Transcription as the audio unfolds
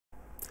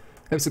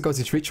Hey, what's up guys,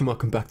 it's Rich and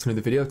welcome back to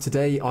another video.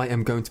 Today I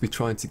am going to be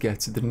trying to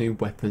get the new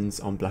weapons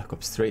on Black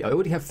Ops 3. I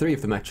already have 3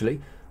 of them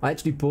actually. I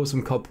actually bought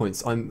some COD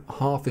points. I'm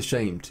half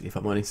ashamed, if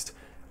I'm honest.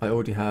 I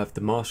already have the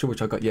Marshal,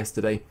 which I got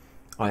yesterday.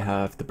 I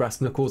have the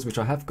Brass Knuckles, which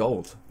I have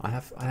gold. I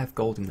have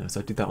gold in those.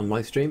 I did that on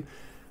live stream.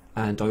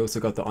 And I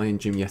also got the Iron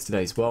Gym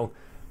yesterday as well.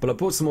 But I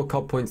bought some more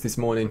COD points this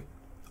morning.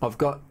 I've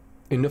got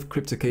enough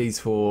crypto keys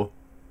for,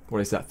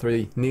 what is that,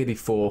 nearly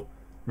 4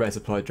 rare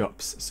supply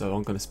drops. So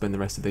I'm going to spend the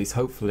rest of these.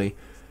 Hopefully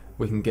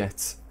we can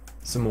get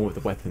some more of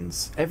the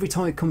weapons. Every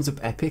time it comes up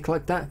epic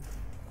like that,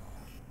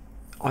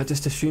 I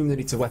just assume that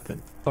it's a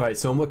weapon. Alright,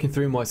 so I'm looking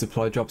through my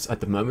supply drops at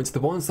the moment. The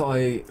ones that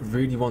I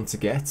really want to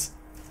get,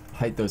 I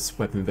hate those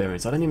weapon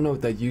variants. I don't even know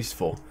what they're used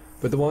for.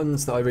 But the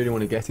ones that I really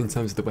want to get in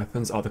terms of the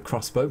weapons are the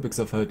crossbow, because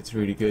I've heard it's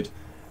really good.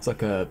 It's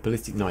like a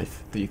ballistic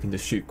knife that you can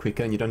just shoot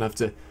quicker and you don't have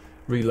to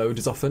reload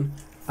as often.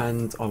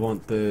 And I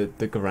want the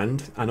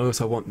Garand, and I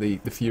also want the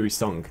Fury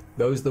Song.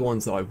 Those are the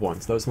ones that I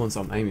want. Those are the ones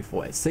I'm aiming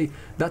for. See,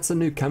 that's a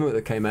new camo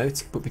that came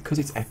out, but because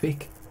it's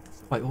epic,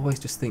 I always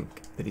just think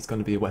that it's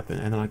going to be a weapon,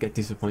 and then I get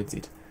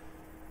disappointed.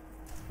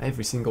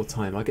 Every single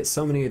time. I get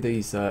so many of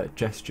these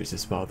gestures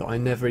as well that I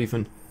never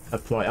even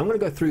apply. I'm going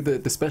to go through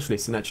the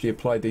specialists and actually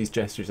apply these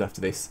gestures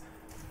after this,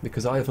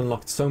 because I have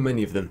unlocked so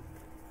many of them,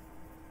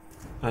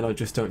 and I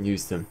just don't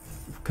use them.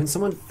 Can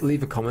someone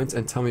leave a comment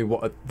and tell me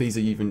what these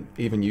are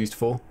even used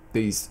for?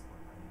 These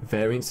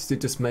variants to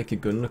just make your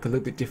gun look a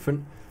little bit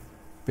different,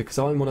 because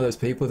I'm one of those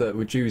people that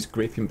would use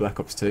grip in Black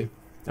Ops 2.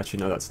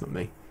 Actually no, that's not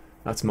me,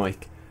 that's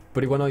Mike.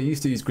 But when I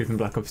used to use grip in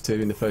Black Ops 2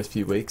 in the first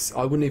few weeks,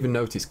 I wouldn't even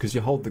notice because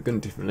you hold the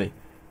gun differently.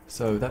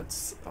 So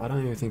that's, I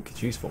don't even think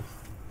it's useful.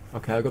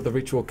 Okay, I got the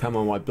ritual camo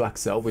on my black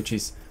cell, which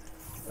is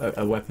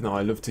a weapon that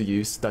I love to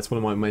use. That's one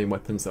of my main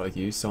weapons that I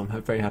use, so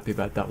I'm very happy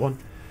about that one.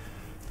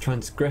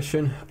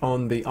 Transgression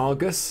on the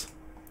Argus.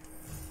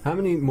 How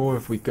many more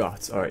have we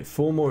got? Alright,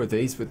 4 more of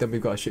these, but then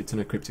we've got a shit ton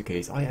of crypto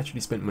keys. I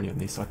actually spent money on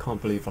this. I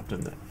can't believe I've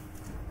done that.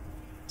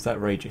 It's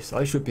outrageous.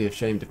 I should be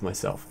ashamed of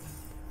myself.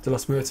 The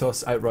Los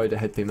Muertos Outrider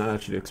head theme, that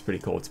actually looks pretty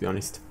cool, to be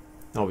honest.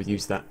 I would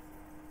use that.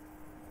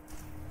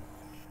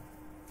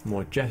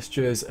 More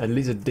gestures. A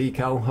lizard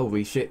decal.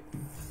 Holy shit.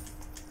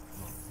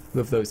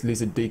 Love those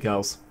lizard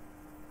decals.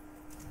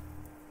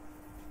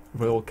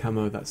 Royal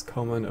camo, that's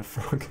common. A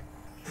frog.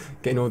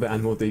 Getting all the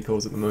animal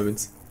decals at the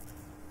moment.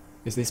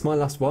 Is this my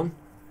last one?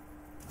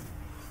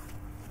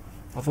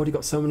 I've already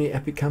got so many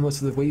epic camos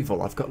for the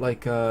Weevil. I've got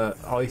like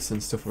ice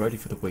and stuff already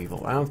for the Weevil.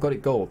 And I've got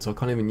it gold, so I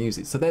can't even use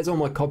it. So there's all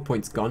my COD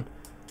points gone.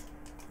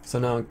 So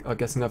now I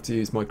guess I'm going to have to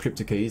use my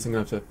crypto keys. I'm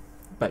going to have to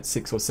bet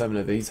 6 or 7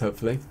 of these,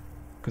 hopefully.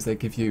 Because they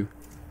give you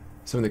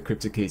some of the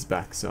crypto keys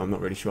back. So I'm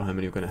not really sure how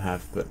many we're going to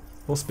have, but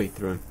we'll speed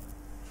through them.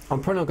 I'm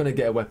probably not going to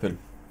get a weapon.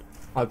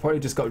 I probably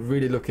just got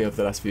really lucky over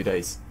the last few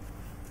days.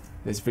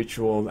 There's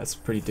Ritual, that's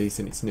pretty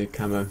decent. It's new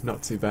camo,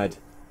 not too bad.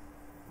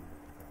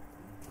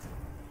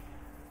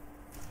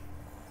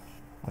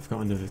 I've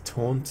got another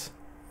Taunt.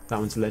 That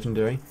one's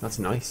legendary. That's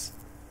nice.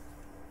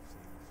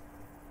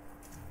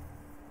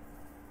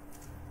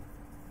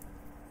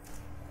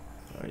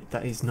 Alright,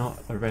 that is not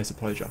a rare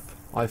supply drop.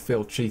 I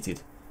feel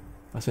cheated.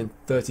 I spent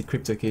 30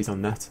 crypto keys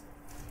on that.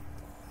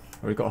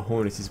 I already got a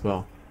Hornet as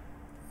well.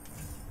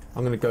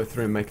 I'm going to go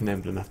through and make an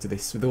emblem after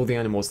this with all the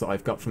animals that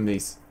I've got from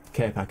these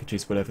care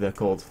packages, whatever they're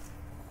called.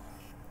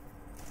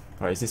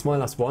 Alright, is this my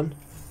last one?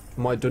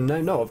 Am I done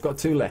now? No, I've got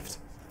 2 left.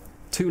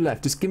 2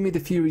 left. Just give me the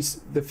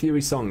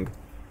Fury Song.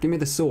 Give me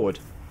the sword.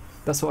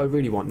 That's what I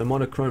really want. The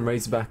monochrome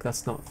Razorback,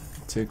 that's not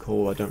too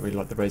cool. I don't really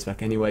like the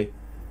Razorback anyway.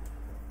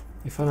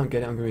 If I don't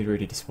get it, I'm going to be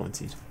really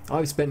disappointed.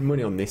 I've spent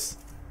money on this,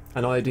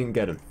 and I didn't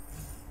get them.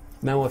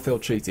 Now I feel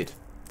cheated.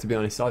 To be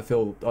honest, I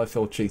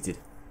feel cheated.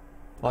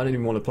 I don't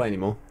even want to play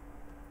anymore.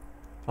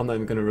 I'm not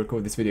even going to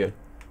record this video.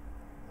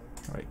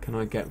 Alright, can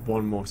I get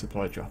one more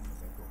supply drop?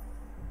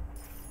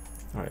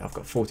 Alright, I've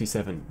got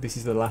 47. This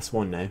is the last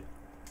one now.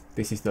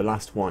 This is the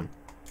last one.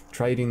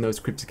 Trading those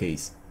crypto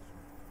keys.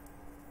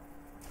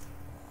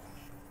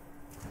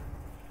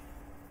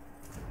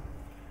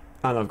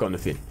 And I've got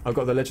nothing. I've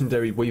got the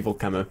legendary Weevil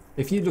camo.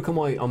 If you look on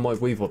my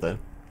Weevil there,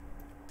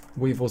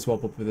 Weevils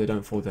wobble but they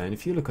don't fall down.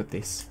 If you look at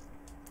this,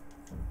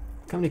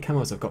 look how many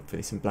camos I've got for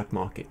this in black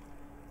market.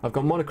 I've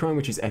got monochrome,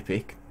 which is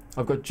epic.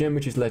 I've got gem,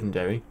 which is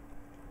legendary.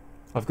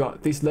 I've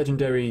got this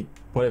legendary,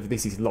 whatever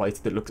this is,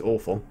 light that looks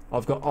awful.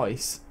 I've got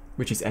ice,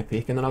 which is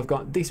epic, and then I've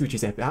got this, which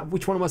is epic.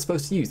 Which one am I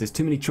supposed to use? There's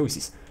too many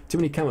choices, too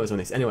many camos on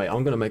this. Anyway,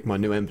 I'm going to make my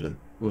new emblem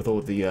with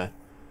all the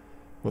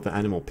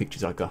animal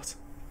pictures I got.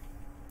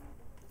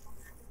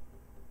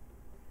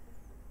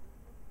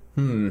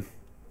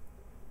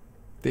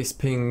 This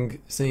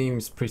ping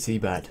seems pretty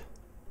bad.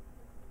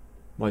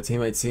 My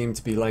teammates seem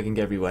to be lagging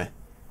everywhere.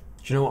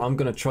 Do you know what? I'm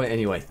going to try it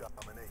anyway.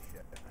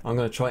 I'm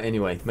going to try it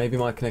anyway. Maybe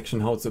my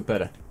connection holds up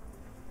better.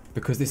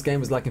 Because this game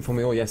was lagging for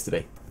me all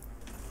yesterday.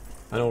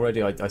 And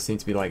already I seem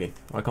to be lagging.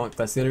 I can't.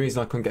 That's the only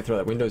reason I couldn't get through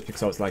that window is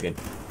because I was lagging.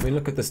 I mean,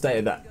 look at the state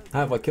of that. How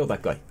have I killed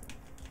that guy?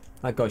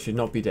 That guy should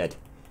not be dead.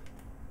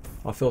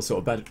 I feel sort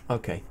of bad.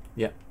 Okay.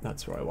 Yeah,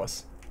 that's where I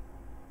was.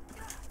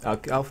 I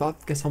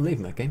guess I'm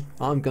leaving that game.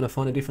 I'm gonna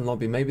find a different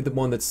lobby. Maybe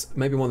one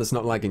that's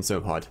not lagging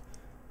so hard,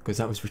 because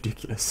that was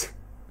ridiculous.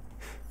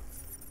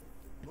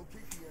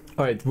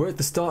 Alright, we're at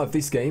the start of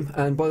this game,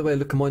 and by the way,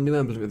 look at my new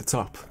emblem at the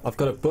top. I've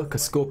got a buck, a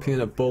scorpion,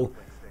 a bull,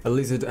 a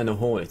lizard, and a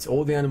hornet.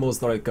 All the animals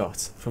that I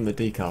got from the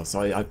decals.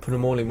 I put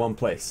them all in one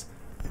place.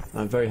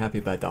 I'm very happy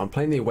about that. I'm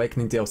playing the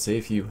Awakening DLC,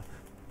 if you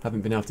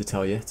haven't been able to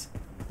tell yet,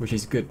 which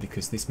is good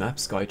because this map,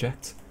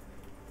 Skyjacked,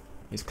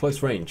 is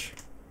close range.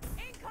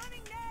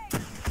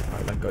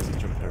 Alright, that guy's just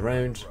jumping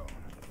around.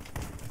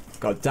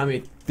 God damn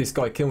it, this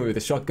guy killed me with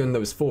a shotgun. There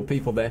was 4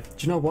 people there.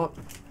 Do you know what?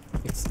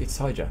 It's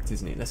hijacked,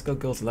 isn't it? Let's go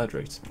girls allowed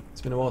route.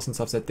 It's been a while since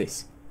I've said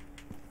this.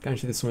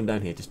 Guarantee there's someone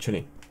down here just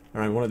chilling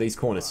around one of these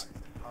corners.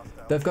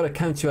 They've got a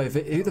counter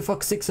UAV. Who the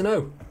fuck's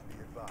 6-0?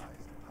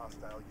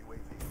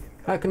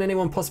 How can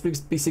anyone possibly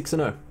be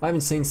 6-0? I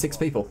haven't seen 6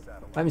 people.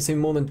 I haven't seen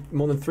more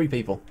than 3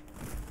 people.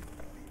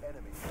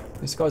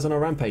 This guy's on a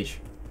rampage.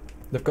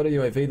 They've got a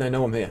UAV. They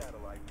know I'm here.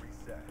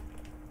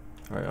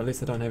 Alright, at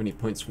least I don't have any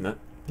points from that.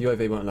 The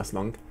UAV won't last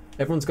long.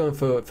 Everyone's going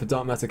for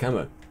dark matter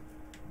camo.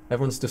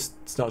 Everyone's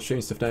just start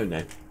shooting stuff down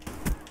now.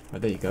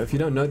 Right, there you go. If you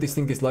don't know, this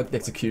thing is like the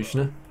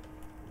Executioner,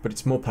 but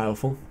it's more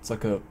powerful. It's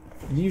like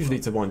usually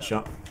it's a one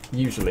shot.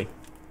 Usually.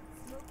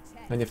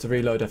 And you have to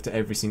reload after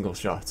every single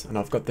shot. And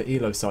I've got the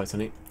ELO sight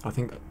on it. I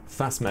think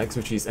fast mags,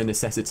 which is a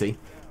necessity.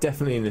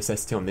 Definitely a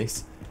necessity on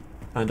this.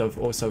 And I've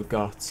also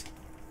got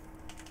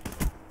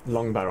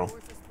long barrel.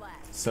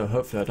 So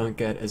hopefully I don't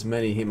get as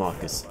many hit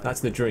markers. That's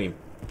the dream.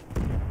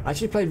 I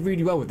actually played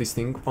really well with this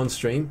thing on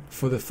stream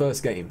for the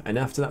first game. And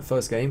after that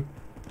first game,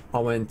 I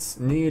went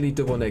nearly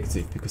double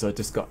negative because I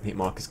just got hit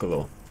markers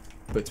galore.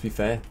 But to be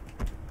fair,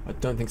 I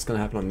don't think it's going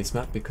to happen on this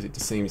map because it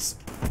just seems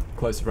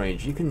close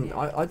range. You can,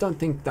 I don't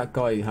think that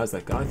guy has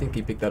that guy. I think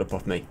he picked that up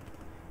off me.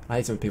 I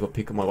hate when people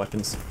pick up my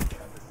weapons.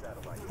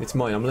 It's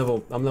mine. I'm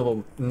level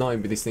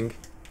 9 with this thing.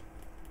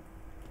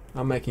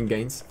 I'm making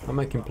gains. I'm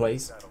making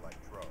plays.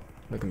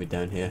 Look at me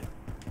down here.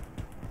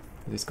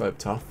 Is this guy up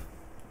top?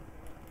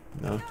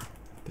 No.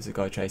 There's a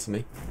guy chasing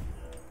me.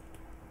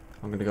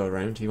 I'm going to go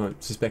around. He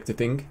won't suspect a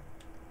thing.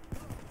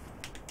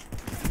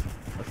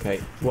 Okay,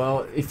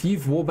 well, if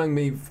you've wallbanged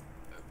me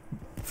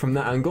from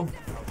that angle,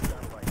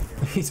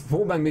 he's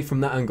wallbanged me from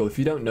that angle. If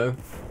you don't know,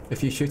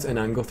 if you shoot an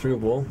angle through a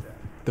wall,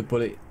 the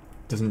bullet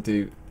doesn't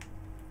do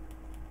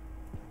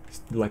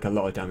like a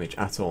lot of damage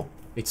at all.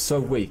 It's so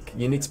weak.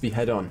 You need to be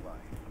head on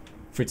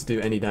for it to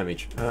do any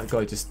damage. And that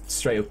guy just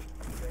straight up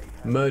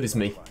murders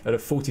me at a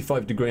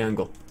 45-degree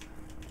angle.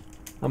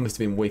 I must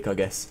have been weak, I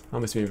guess. I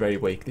must have been very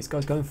weak. This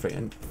guy's going for it,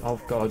 and oh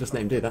god, I'll just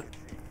let him do that.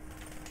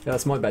 Yeah,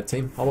 that's my bad,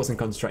 team. I wasn't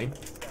concentrating.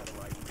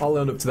 I'll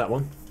own up to that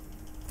one.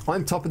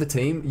 I'm top of the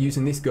team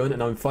using this gun,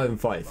 and I'm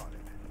 5-5.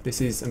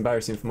 This is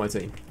embarrassing for my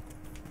team.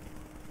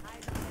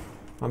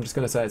 I'm just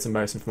going to say it's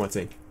embarrassing for my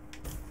team.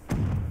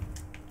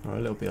 Alright,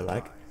 a little bit of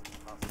lag.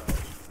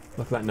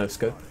 Look at that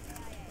no-scope.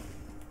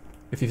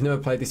 If you've never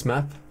played this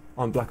map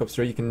on Black Ops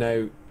 3, you can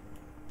now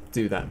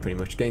do that pretty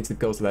much. Get into the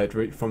girls allowed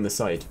route from the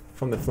side,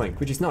 from the flank,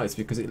 which is nice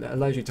because it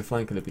allows you to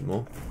flank a little bit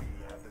more.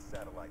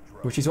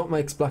 Which is what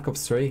makes Black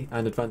Ops 3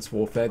 and Advanced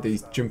Warfare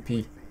these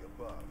jumpy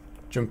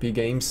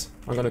games,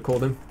 I'm going to call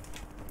them.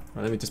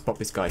 Right, let me just pop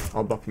this guy.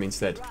 I'll bop him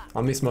instead.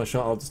 I'll miss my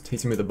shot, I'll just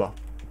hit him with a bop.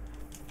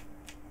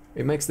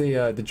 It makes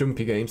the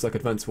jumpy games like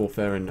Advanced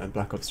Warfare and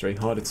Black Ops 3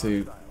 harder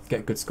to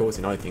get good scores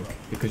in, I think,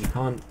 because you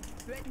can't...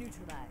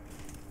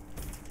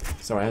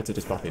 Sorry, I had to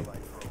just bop him.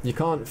 You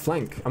can't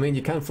flank. I mean,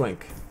 you can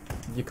flank.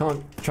 You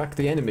can't track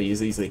the enemy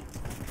as easily.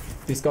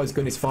 This guy's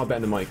gun is far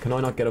better than mine. Can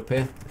I not get up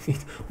here?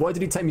 Why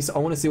did he take me so... I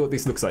want to see what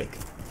this looks like.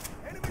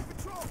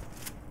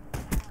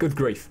 Good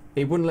grief.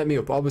 It wouldn't let me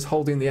up. I was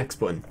holding the X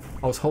button.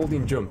 I was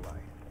holding jump.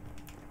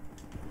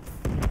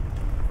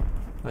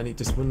 And it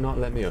just would not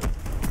let me up.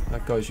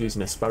 That guy's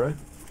using a sparrow.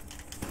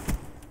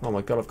 Oh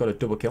my god, I've got a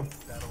double kill.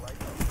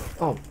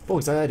 Oh,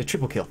 boys, I had a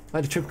triple kill. I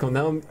had a triple kill.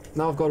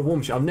 Now I've got a war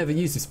machine. I've never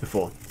used this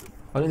before.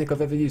 I don't think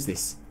I've ever used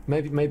this.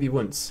 Maybe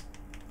once.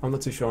 I'm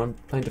not too sure. I'm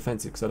playing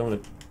defensive because I don't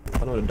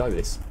want to die with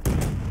this.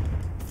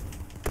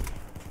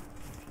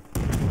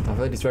 I've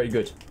heard it's very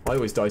good. I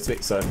always die to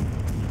it, so...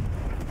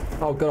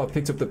 Oh god, I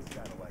picked up the...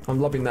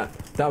 I'm lobbing that.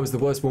 That was the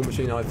worst war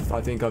machine I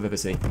think I've ever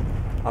seen.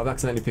 I've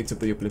accidentally picked up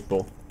the uplift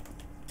ball.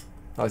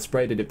 I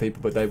sprayed it at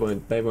people, but they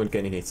weren't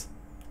getting hit.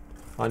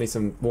 I need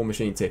some war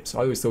machine tips. I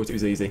always thought it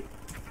was easy.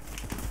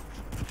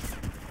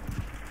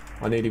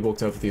 I nearly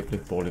walked over the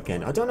uplift ball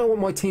again. I don't know what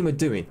my team are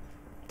doing.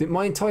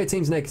 My entire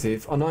team's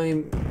negative, and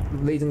I'm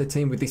leading the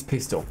team with this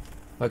pistol.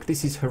 Like,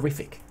 this is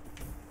horrific.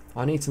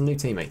 I need some new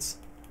teammates.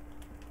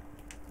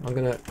 I'm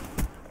gonna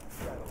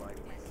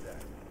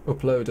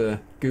upload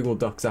a Google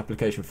Docs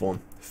application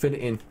form. Fill it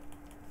in.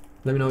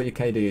 Let me know what your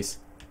KD is.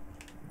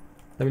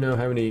 Let me know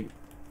how many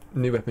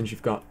new weapons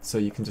you've got, so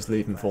you can just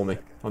leave them for me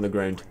on the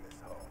ground.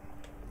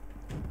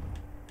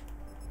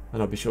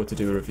 And I'll be sure to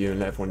do a review and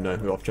let everyone know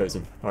who I've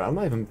chosen. Alright, I'm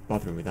not even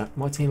bothering with that.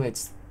 My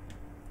teammates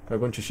are a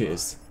bunch of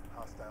shitters.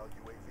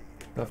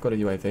 I've got a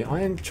UAV. I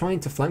am trying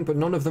to flank, but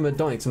none of them are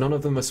dying, so none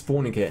of them are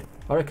spawning here.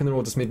 I reckon they're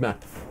all just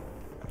mid-map.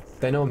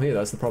 They know I'm here,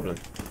 that's the problem.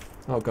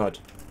 Oh god.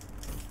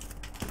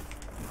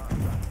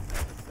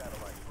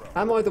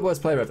 Am I the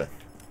worst player ever?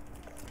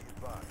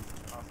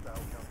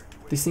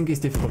 This thing is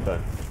difficult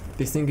though.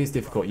 This thing is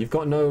difficult. You've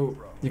got no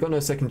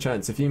second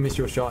chance. If you miss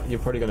your shot, you're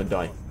probably going to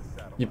die.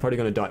 You're probably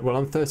going to die. Well,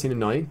 I'm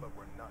 13-9.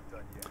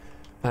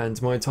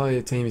 And my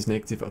entire team is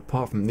negative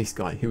apart from this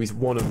guy, who is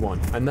 1 of 1.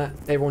 And that,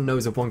 everyone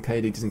knows a 1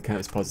 KD doesn't count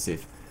as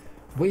positive.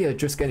 We are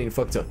just getting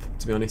fucked up,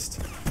 to be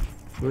honest.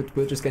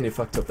 We're just getting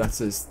fucked up.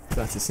 That's as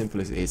simple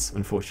as it is,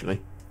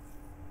 unfortunately.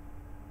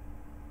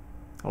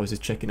 I was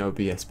just checking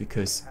OBS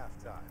because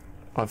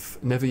I've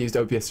never used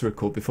OBS to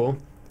record before.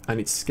 And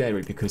it's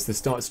scary because the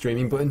start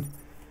streaming button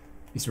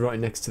is right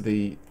next to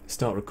the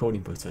start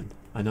recording button.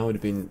 And I would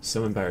have been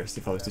so embarrassed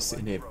if I was just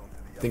sitting here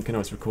thinking I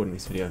was recording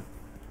this video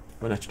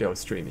when actually I was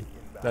streaming.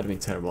 That'd have been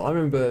terrible. I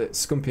remember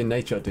Scumpy and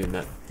Nature doing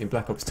that in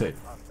Black Ops 2.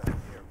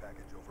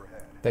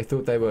 They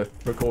thought they were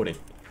recording.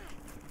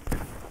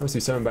 That must be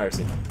so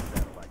embarrassing.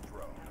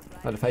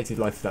 I'd have hated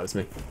life if that was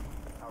me.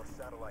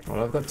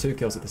 Well, I've got 2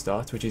 kills at the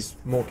start, which is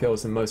more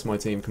kills than most of my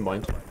team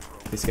combined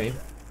this game.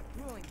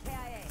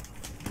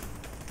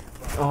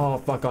 Oh,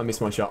 fuck, I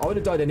missed my shot. I would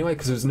have died anyway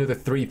because there was another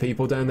 3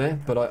 people down there,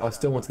 but I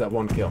still wanted that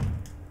 1 kill.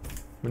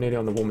 We're nearly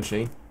on the war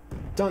machine.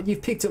 Don't,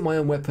 you've picked up my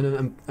own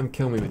weapon and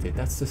killed me with it.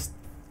 That's just...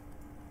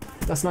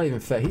 That's not even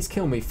fair. He's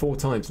killed me 4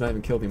 times and I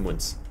haven't killed him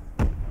once.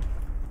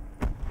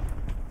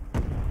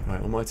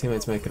 Right, well, my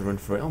teammate's making a run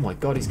for it. Oh my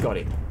god, he's got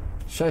it.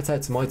 Shout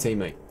out to my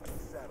teammate.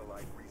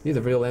 You're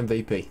the real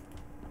MVP.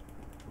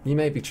 You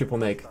may be triple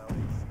neg,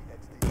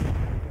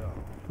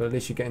 but at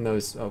least you're getting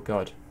those... Oh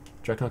god. Do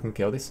you reckon I can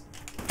kill this?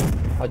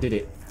 I did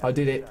it. I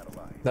did it.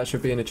 That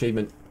should be an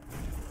achievement.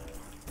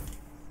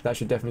 That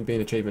should definitely be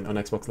an achievement on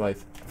Xbox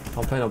Live.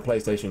 I'm playing on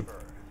PlayStation,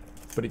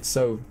 but it's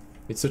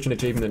such an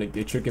achievement that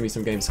it should give me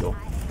some game score.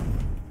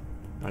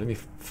 Right, let me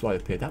fly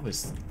up here. That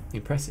was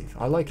impressive.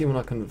 I like it when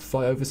I can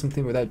fly over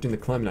something without doing the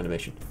climbing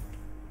animation.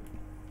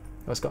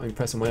 I just got to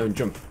impress on my own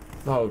jump.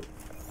 Oh,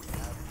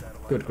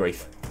 good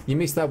grief. You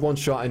missed that 1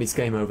 shot and it's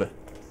game over.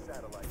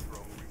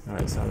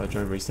 Alright, satellite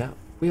drone reset.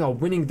 We are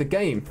winning the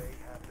game.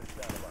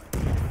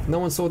 No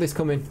one saw this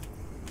coming.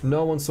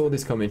 No one saw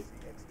this coming.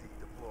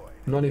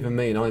 Not even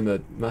me, and I'm a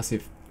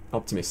massive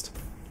optimist.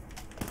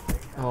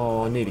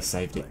 Oh, I nearly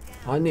saved it.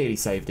 I nearly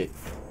saved it.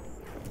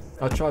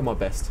 I tried my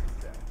best.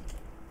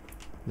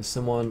 There's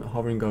someone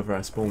hovering over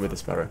our spawn with a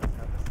sparrow.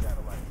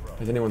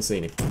 Has anyone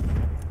seen him?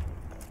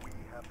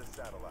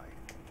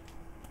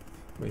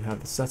 We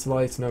have the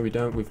satellite. No, we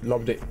don't. We've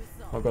lobbed it.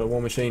 I've got a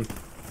war machine.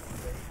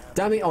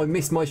 Damn it, I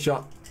missed my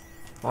shot.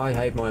 I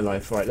hate my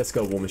life. Right, let's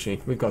go, war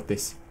machine. We've got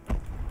this.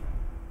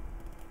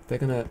 They're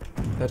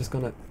just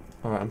gonna...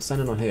 Alright, I'm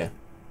standing on here.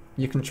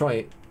 You can try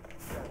it.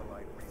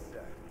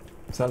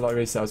 Satellite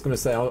reset. I was gonna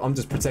say, I'm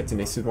just protecting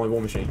this with my war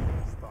machine.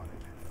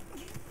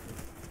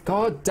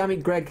 God damn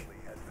it, Greg.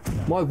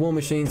 My war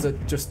machines are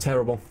just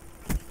terrible.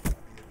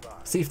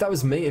 See, if that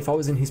was me, if I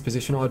was in his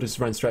position, I'd just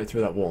ran straight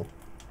through that wall.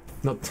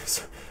 Not...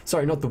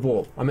 Sorry, not the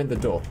wall. I meant the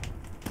door.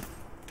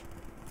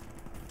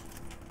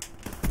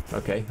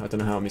 Okay, I don't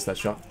know how I missed that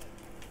shot.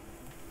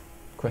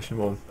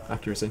 Questionable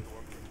accuracy.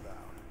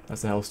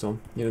 That's the Hellstorm.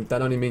 You know,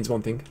 that only means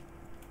one thing.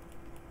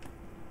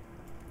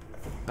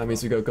 That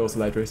means we go Ghost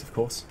Ladris, of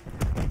course.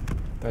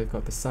 They've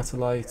got the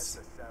satellites.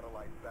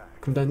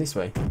 Come down this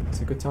way. It's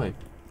a good time.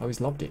 Oh,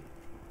 he's lobbed it.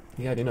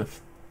 He had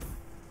enough.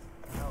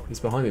 He's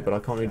behind me, but I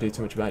can't really do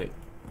too much about it.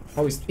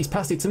 Oh, he's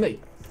passed it to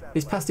me.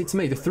 He's passed it to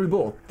me. The through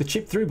ball. The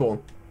chip through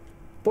ball.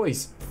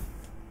 Boys.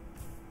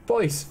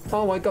 Boys.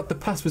 Oh my god, the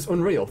pass was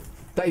unreal.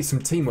 That is some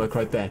teamwork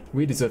right there.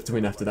 We deserve to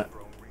win after that.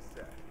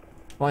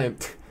 I am...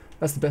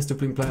 That's the best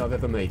uplink play I've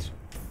ever made.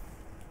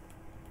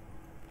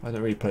 I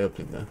don't really play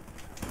uplink though.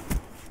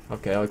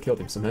 Okay, I killed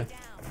him somehow.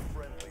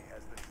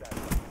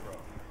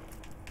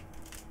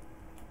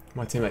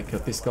 My teammate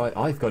killed this guy.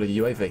 I've got a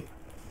UAV.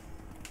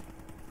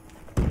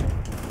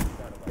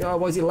 Yeah,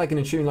 why is he lagging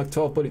and shooting like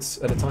 12 bullets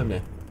at a time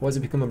now? Why has it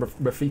become a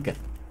Rafika?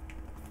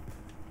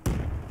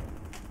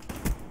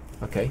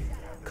 Okay,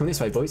 come this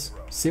way, boys.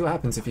 See what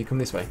happens if you come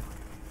this way.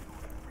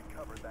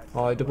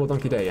 Oh, I double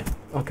donkey dare you.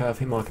 Okay, I've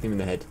hit marked him in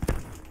the head.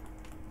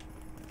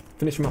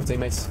 Finish him off,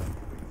 teammates.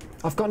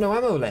 I've got no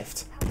ammo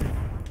left.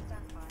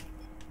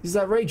 This is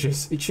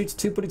outrageous. It shoots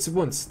 2 bullets at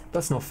once.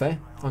 That's not fair.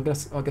 I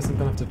guess I'm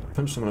gonna have to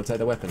punch someone and take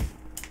their weapon.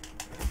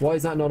 Why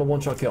is that not a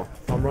 1-shot kill?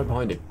 I'm right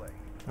behind him.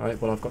 Alright,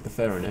 well I've got the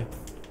Pharaoh now.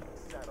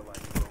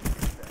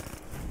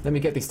 Let me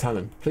get this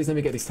Talon. Please let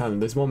me get this Talon.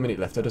 There's 1 minute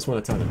left. I just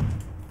want a Talon.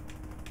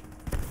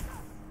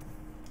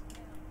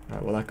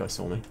 Alright, well that guy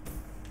saw me.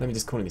 Let me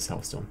just corner this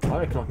Hellstorm. I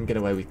reckon I can get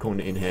away with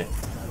cornering it in here.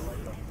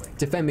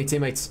 Defend me,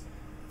 teammates.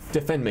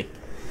 Defend me.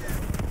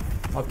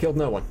 I've killed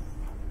no one.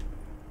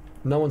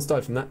 No one's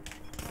died from that.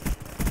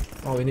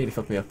 Oh, he nearly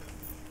fucked me up.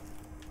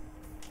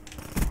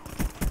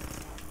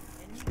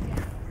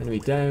 Enemy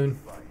down.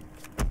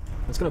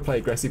 I was going to play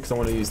aggressive because I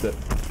want to use the...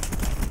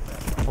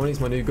 I want to use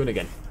my new gun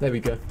again. There we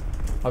go.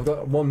 I've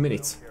got 1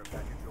 minute.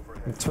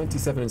 I'm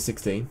 27 and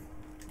 16.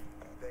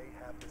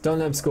 Don't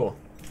let them score.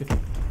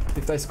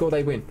 If they score,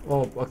 they win.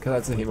 Oh, okay,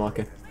 that's a hit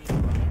marker.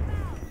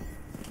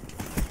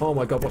 Oh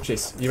my god, watch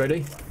this. You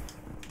ready?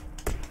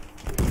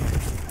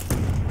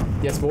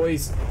 Yes,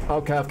 boys.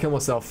 Okay, I've killed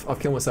myself. I've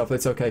killed myself.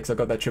 It's okay, because I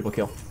got that triple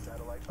kill.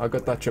 I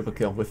got that triple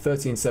kill with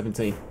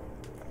 13-17.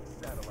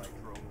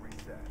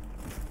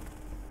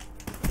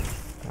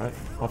 Alright,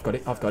 I've got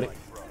it. I've got it.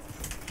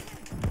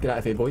 Get out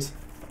of here, boys.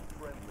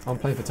 I'm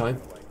playing for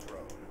time.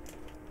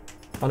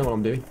 I know what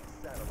I'm doing.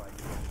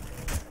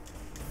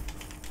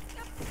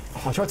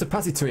 Oh, I tried to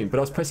pass it to him, but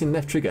I was pressing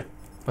left trigger.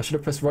 I should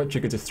have pressed right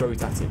trigger to throw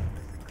it at him.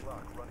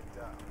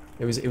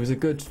 It was a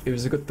good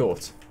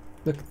thought.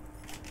 Look,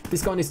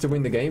 this guy needs to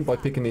win the game by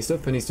picking this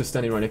up, and he's just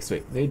standing right next to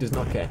it. He does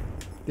not care.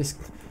 This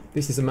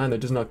is a man that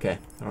does not care.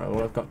 Alright,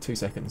 well, I've got 2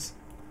 seconds.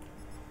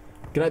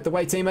 Get out the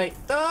way, teammate.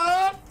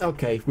 Ah!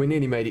 Okay, we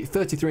nearly made it.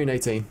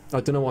 33-18.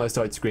 I don't know why I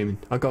started screaming.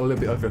 I got a little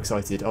bit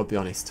overexcited, I'll be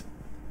honest.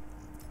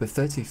 But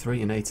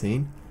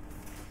 33-18.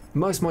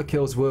 Most of my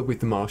kills were with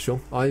the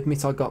Marshal. I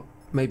admit I got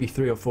maybe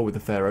 3 or 4 with the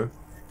Pharaoh,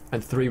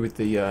 and 3 with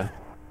the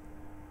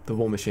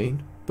War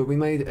Machine. But we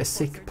made a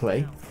sick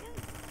play.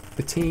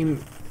 The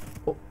team,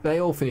 they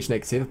all finished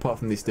negative apart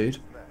from this dude.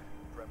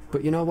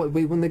 But you know what?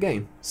 We won the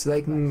game, so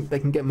they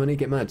can get money,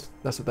 get mad.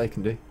 That's what they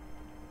can do.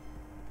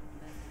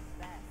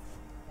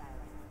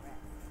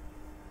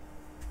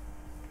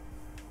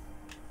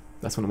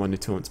 That's one of my new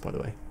taunts, by the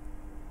way.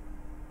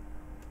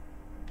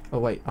 Oh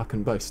wait, I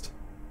can boast.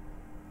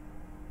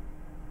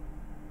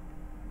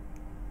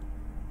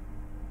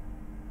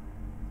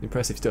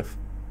 Impressive stuff.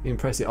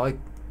 Impressive.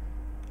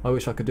 I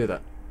wish I could do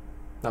that.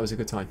 That was a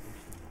good time.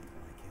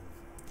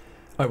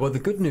 Alright, well the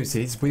good news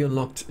is we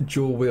unlocked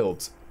dual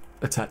wield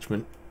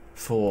attachment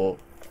for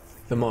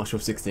the Marshal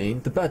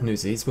 16. The bad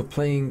news is we're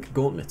playing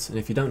Gauntlets, and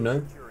if you don't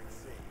know,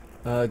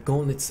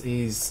 Gauntlets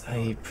is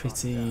a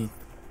pretty,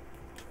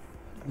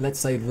 let's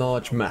say,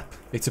 large map.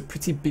 It's a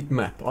pretty big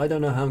map. I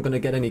don't know how I'm going to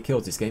get any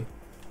kills this game.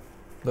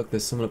 Look,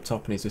 there's someone up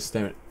top and he's just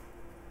staring.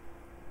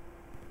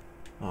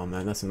 Oh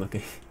man, that's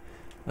unlucky.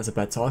 That's a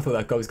bad time. I thought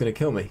that guy was going to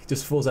kill me. He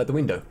just falls out the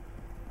window.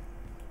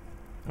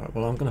 Alright,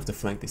 well I'm going to have to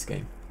flank this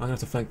game. I'm going to have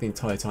to flank the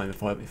entire time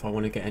if I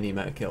want to get any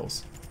amount of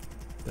kills.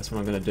 That's what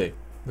I'm going to do.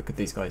 Look at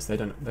these guys. They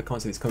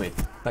can't see this coming.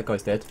 That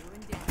guy's dead.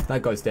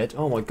 That guy's dead.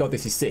 Oh my god,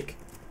 this is sick.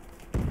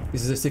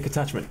 This is a sick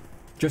attachment.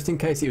 Just in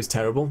case it was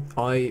terrible,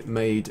 I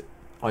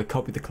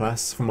copied the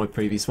class from my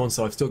previous one,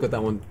 so I've still got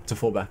that one to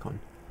fall back on.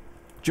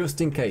 Just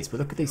in case.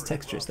 But look at these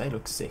textures. They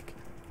look sick.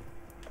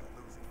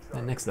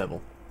 They're next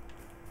level.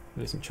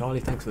 Listen, Charlie,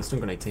 thanks for the stun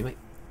grenade, teammate.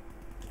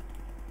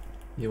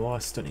 You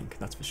are stunning,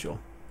 that's for sure.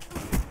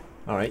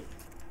 Alright.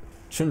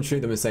 Shouldn't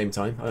shoot them at the same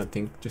time, I don't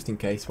think, just in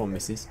case one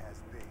misses.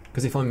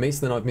 Because if I miss,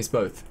 then I've missed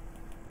both.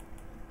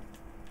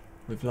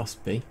 We've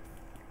lost B.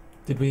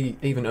 Did we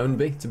even own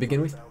B to begin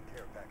with?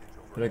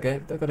 Did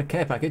I got a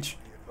care package?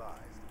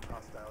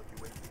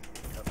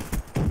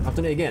 I've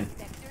done it again.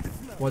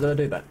 Why did I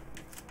do that?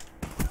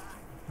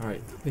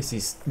 Alright, this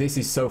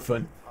is so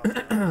fun.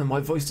 My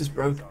voice just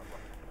broke.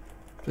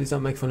 Please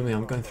don't make fun of me,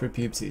 I'm going through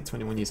puberty at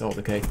 21 years old,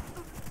 okay?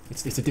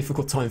 It's a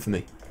difficult time for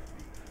me.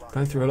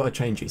 Going through a lot of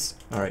changes.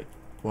 Alright,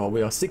 well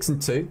we are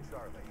 6-2.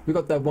 We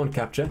got that one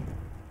capture.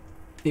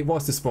 It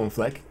was the spawn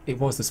flag. It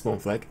was the spawn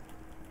flag.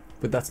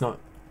 But let's not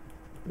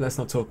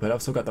talk about it.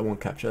 I've still got that one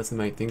capture, that's the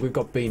main thing. We've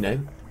got B now.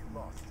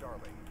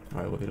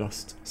 Alright, well we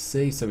lost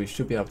C, so we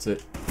should be able to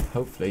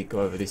hopefully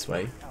go over this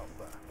way.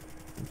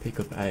 And pick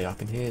up A. I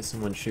can hear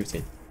someone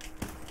shooting.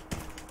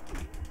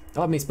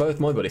 I've missed both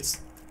my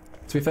bullets.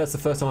 To be fair, it's the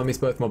first time I missed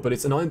both my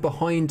bullets, and I'm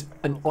behind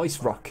an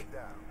ice rock.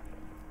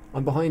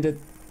 I'm behind a...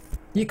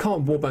 You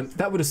can't warband...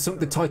 That would have sunk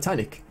the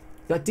Titanic.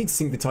 That did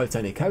sink the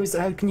Titanic. How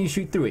can you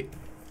shoot through it?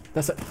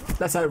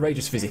 That's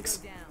outrageous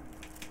physics.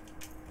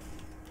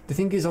 The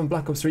thing is, on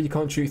Black Ops 3, you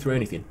can't shoot through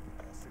anything.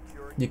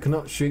 You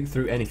cannot shoot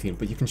through anything,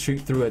 but you can shoot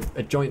through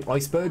a giant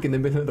iceberg in the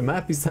middle of the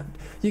map. Is that...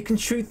 You can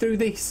shoot through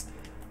this.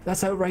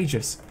 That's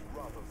outrageous.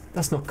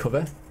 That's not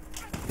cover.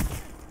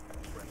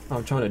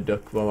 I'm trying to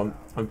duck. Well,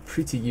 I'm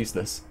pretty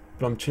useless.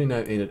 But I'm chilling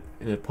out in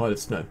a pile of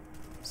snow,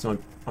 so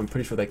I'm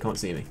pretty sure they can't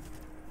see me.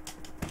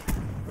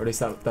 Or at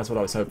least that's what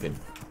I was hoping.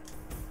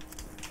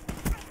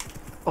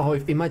 Oh,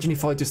 imagine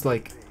if I just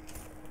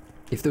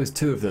if there was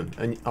 2 of them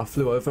and I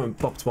flew over and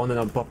bopped one and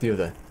I bopped the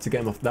other to get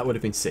them off. That would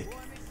have been sick.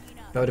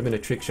 That would have been a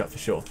trick shot for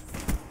sure.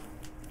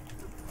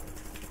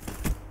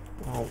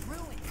 Oh,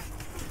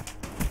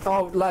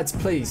 oh lads,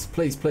 please,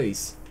 please,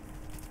 please.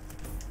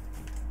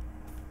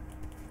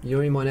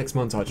 You're in my next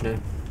montage now.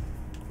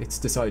 It's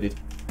decided.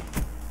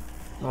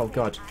 Oh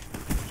god.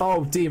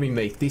 Oh dearie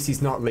me, this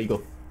is not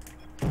legal.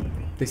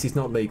 This is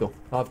not legal.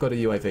 I've got a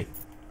UAV.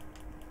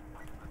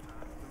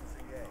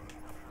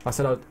 I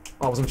said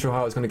I wasn't sure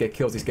how I was going to get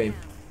kills this game.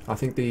 I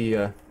think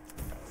the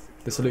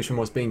solution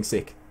was being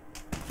sick.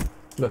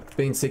 Look,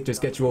 being sick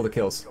just gets you all the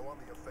kills.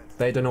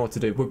 They don't know what to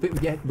do.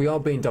 Yeah, we are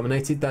being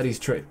dominated, that is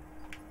true.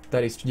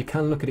 That is, you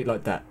can look at it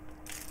like that.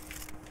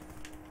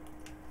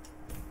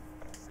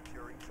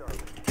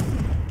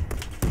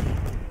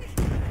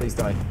 Please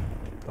die.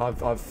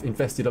 I've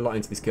invested a lot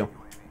into this kill.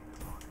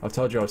 I've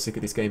told you I was sick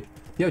of this game.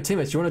 Yo,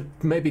 teammates, do you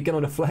want to maybe get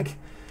on a flag?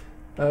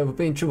 We're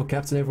being triple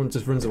capped and everyone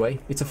just runs away.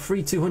 It's a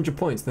free 200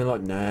 points. And they're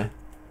like, nah.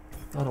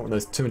 I don't want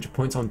those 200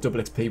 points on double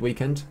XP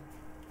weekend.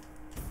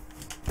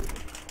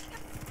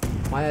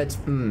 I had,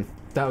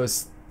 that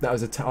was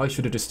I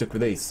should have just stuck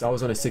with these. I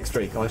was on a 6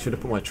 streak. I should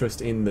have put my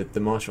trust in the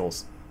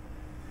Marshals.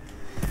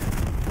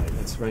 Okay,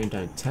 let's rain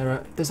down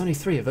terror. There's only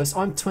 3 of us.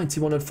 I'm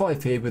 21 and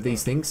 5 here with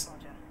these things.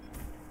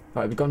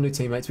 Right, we've got new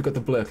teammates. We've got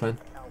the Blur clan.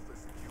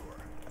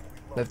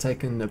 They've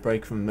taken a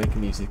break from making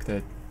music.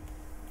 They're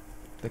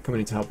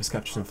coming in to help us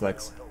capture some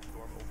flags.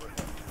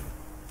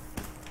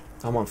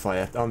 I'm on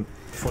fire. I'm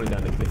falling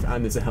down the cliff,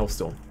 and there's a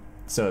hellstorm.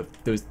 So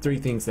there was 3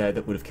 things there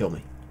that would have killed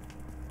me.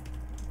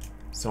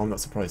 So I'm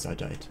not surprised I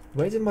died.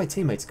 Where did my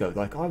teammates go?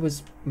 Like, I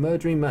was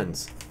murdering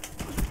mans.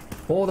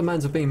 All the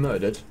mans are being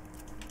murdered.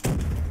 Do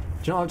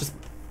you know I've just...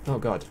 Oh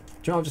god. Do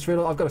you know I've just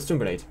realised I've got a stun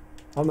grenade.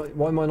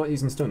 Why am I not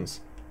using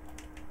stuns?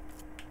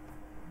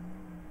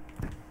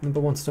 Number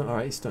 1 stun.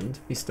 Alright, he's stunned.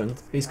 He's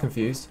stunned. He's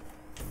confused.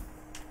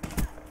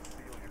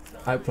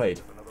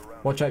 Outplayed.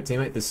 Watch out,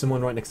 teammate. There's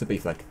someone right next to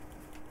B-flag.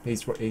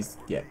 He's...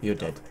 Yeah, you're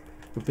dead.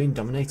 We're being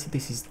dominated.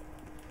 This is...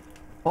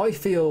 I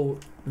feel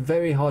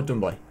very hard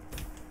done by.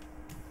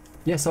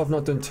 Yes, I've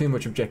not done too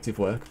much objective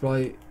work,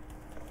 but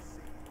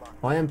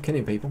I am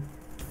killing people.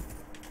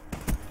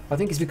 I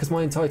think it's because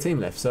my entire team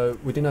left, so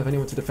we didn't have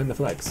anyone to defend the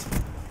flags.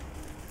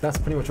 That's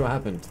pretty much what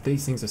happened.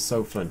 These things are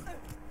so fun.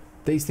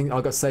 These things, I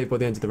got saved by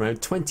the end of the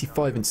round.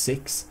 25 and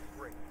 6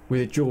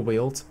 with a dual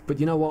wield. But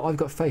you know what? I've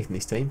got faith in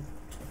this team.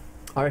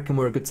 I reckon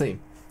we're a good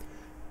team.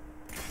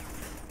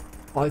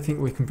 I think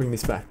we can bring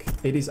this back.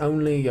 It is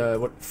only,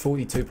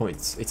 42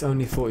 points. It's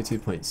only 42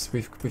 points.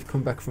 We've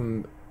come back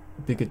from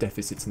bigger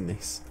deficits in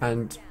this,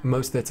 and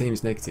most of their team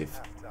is negative.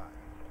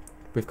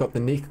 We've got the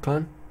Neek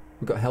clan,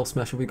 we've got Hell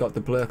Smasher, we've got the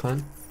Blur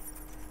clan,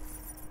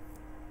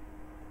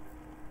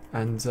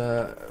 and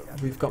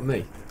we've got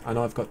me, and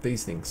I've got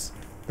these things.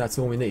 That's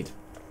all we need.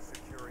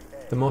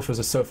 The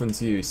Marshals are so fun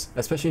to use,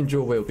 especially in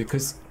dual wield,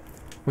 because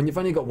when you've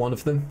only got one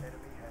of them,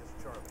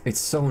 it's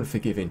so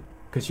unforgiving,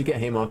 because you get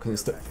hair markers and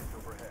stuff.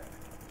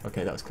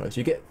 Okay, that was close.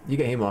 You get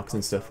hair markers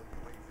and stuff.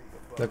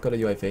 They've got a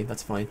UAV,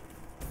 that's fine.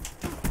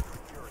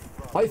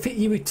 I've hit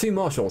you with 2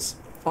 Marshals.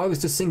 I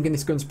was just singing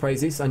this gun's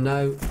praises, and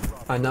now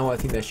I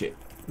think they're shit.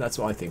 That's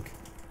what I think.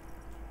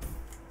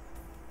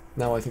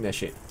 Now I think they're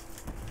shit.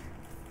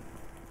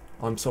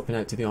 I'm swapping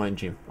out to the Iron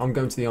Gym. I'm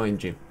going to the Iron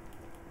Gym.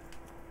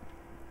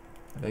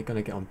 Are they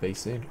going to get on B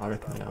soon? I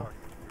reckon they are.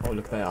 Oh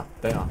look, they are.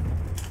 They are.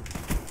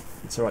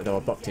 It's alright though, I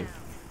blocked him.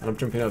 And I'm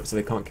jumping over so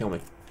they can't kill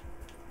me.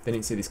 They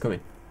didn't see this coming.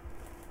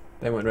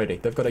 They weren't ready.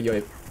 They've got a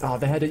UAV. Oh,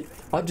 they had a...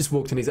 I've just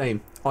walked in his aim.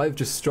 I've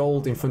just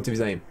strolled in front of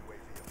his aim.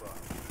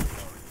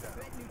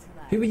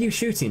 Who are you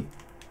shooting?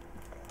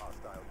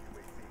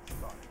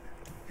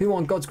 Who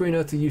on God's green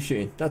earth are you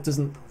shooting? That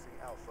doesn't...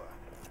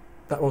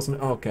 That wasn't...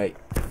 Oh, okay.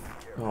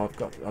 Oh, I've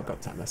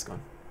got tap mask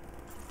on.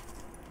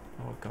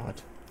 Oh,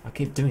 God. I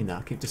keep doing that.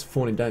 I keep just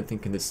falling down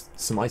thinking there's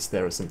some ice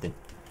there or something.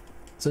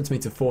 Something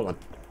to fall on.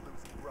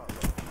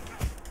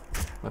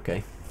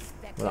 Okay.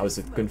 Well, that was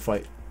a good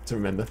fight to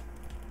remember.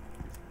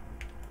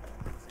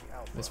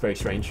 That's very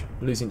strange.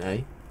 We're losing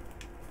A.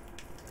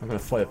 I'm going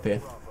to fly up here.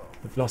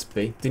 We've lost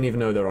B. Didn't even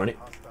know they were on it.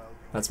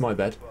 That's my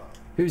bad.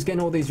 Who's getting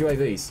all these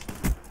UAVs?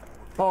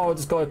 Oh, I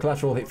just got a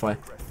collateral hit fire.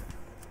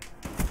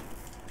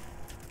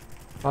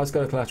 I just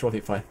got a collateral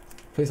hit fire.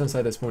 Please don't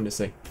say they're spawned at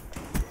sea.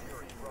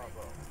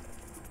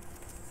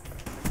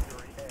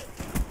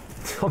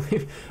 I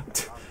mean,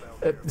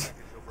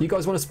 you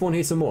guys want to spawn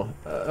here some more?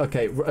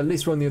 Okay, at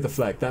least run the other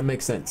flag. That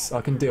makes sense.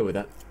 I can deal with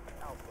that.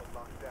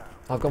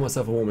 I've got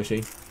myself a war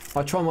machine.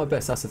 I try my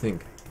best, that's the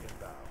thing.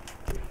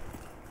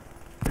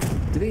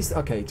 Do these...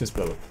 Okay, just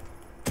blow up.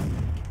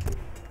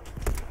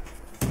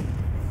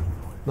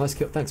 Nice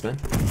kill. Thanks, man.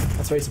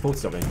 That's very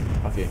supportive of me.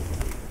 Off you.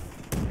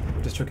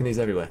 We're just chucking these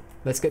everywhere.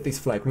 Let's get these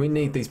flag. We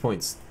need these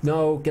points.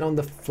 No, get on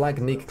the flag,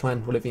 Neek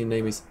clan, whatever your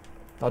name is.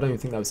 I don't even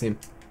think that was him.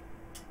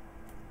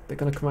 They're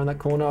going to come around that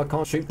corner. I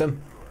can't shoot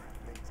them.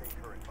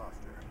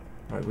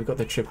 Alright, we've got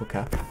the triple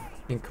cap.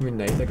 Incoming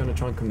nade. They're going to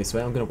try and come this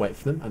way. I'm going to wait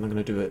for them, and I'm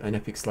going to do an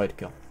epic slide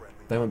kill.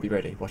 They won't be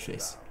ready. Watch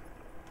this.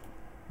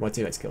 My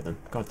teammates killed them.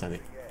 God damn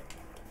it.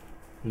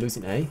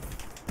 Losing A?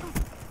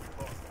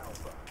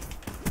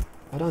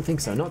 I don't think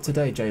so. Not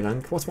today,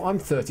 J-Lang. What's what? I'm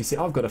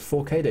 36. I've got a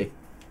 4KD.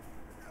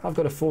 I've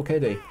got a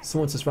 4KD.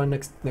 Someone just ran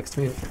next to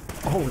me.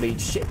 Holy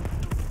shit!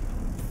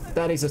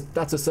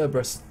 That's a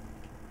Cerberus.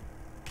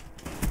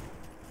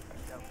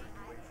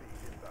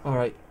 All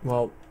right.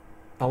 Well,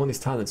 I want this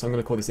talent, so I'm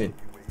going to call this in.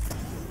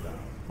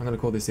 I'm going to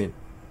call this in.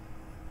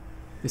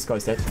 This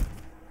guy's dead.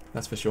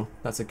 That's for sure.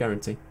 That's a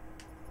guarantee.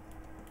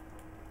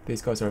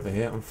 These guys are over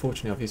here.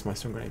 Unfortunately, I've used my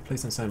stun grenade.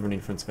 Please don't say I'm running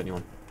in front of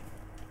anyone.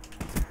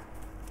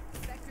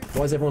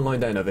 Why is everyone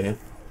lying down over here?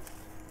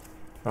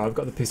 Right, I've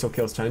got the pistol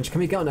kills challenge. Can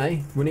we get on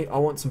A? I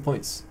want some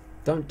points.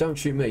 Don't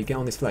shoot me. Get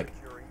on this flag.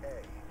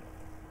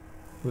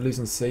 We're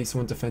losing C.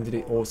 Someone defended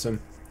it.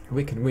 Awesome.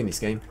 We can win this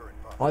game.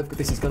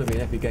 This is going to be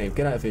an epic game.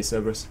 Get out of here,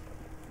 Cerberus.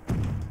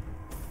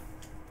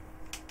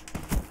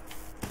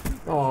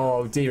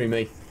 Oh, dearie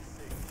me.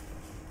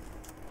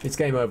 It's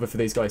game over for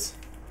these guys.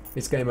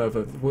 It's game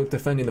over. We're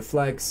defending the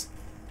flags.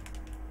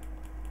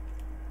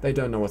 They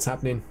don't know what's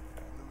happening.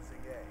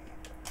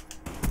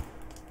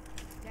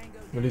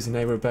 We're losing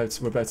A. We're about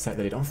to take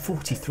the lead. I'm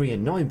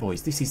 43-9,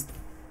 boys. This is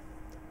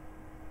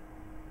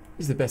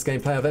the best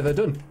gameplay I've ever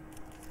done.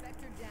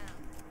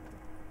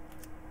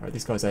 Alright,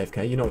 this guy's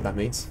AFK. You know what that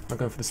means. I'm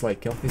going for the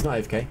slate kill. He's not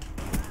AFK.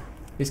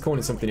 He's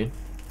calling something in.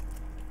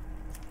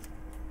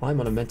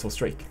 I'm on a mental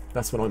streak.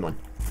 That's what I'm on.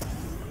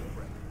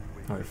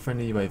 Alright,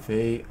 friendly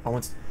UAV. I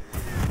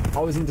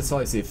was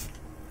indecisive.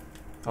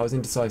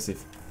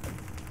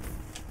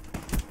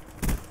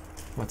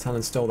 My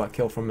talent stole that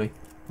kill from me.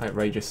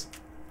 Outrageous.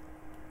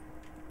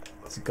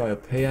 There's a guy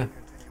up here.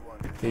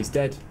 He's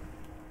dead.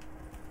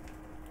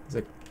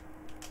 There's a...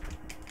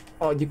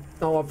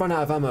 Oh, I've run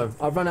out of ammo.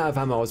 I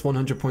was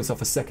 100 points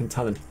off a second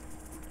talent.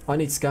 I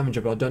need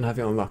scavenger, but I don't have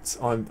it unlocked.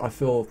 I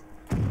feel...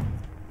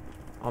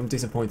 I'm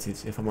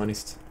disappointed, if I'm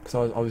honest.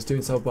 Because I was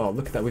doing so well.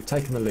 Look at that, we've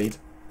taken the lead.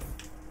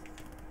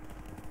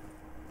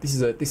 This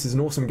is an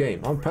awesome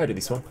game. I'm proud of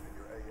this one.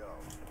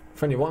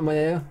 Friendly, what in my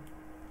area?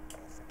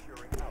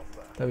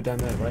 They were down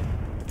there, right?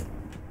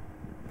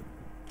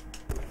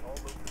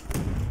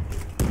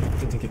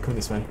 Didn't think he'd come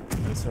this way.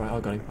 That's alright, I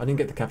got him. I didn't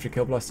get the capture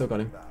kill, but I still got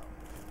him.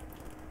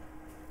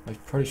 I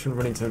probably shouldn't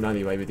run into an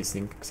alleyway with this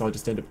thing, because I'll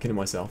just end up killing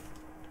myself.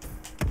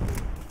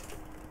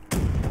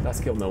 That's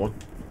killed no one.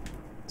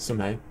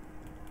 Somehow.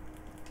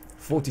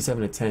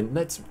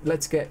 47-10.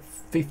 Let's get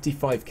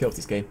 55 kills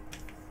this game.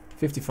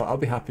 55. I'll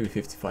be happy with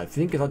 55. The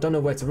thing is, I don't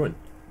know where to run.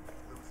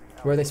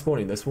 Where are they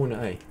spawning? They're spawning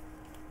at A.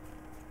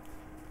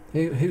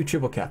 Who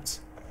triple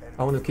capped?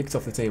 I want to kicked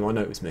off the team. I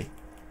know it was me.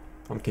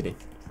 I'm kidding.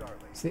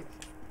 See?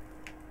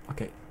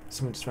 Okay,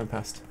 someone just ran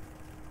past.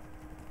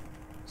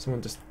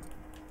 Someone just...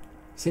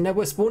 See, now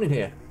we're spawning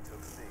here.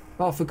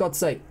 Oh, for God's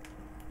sake.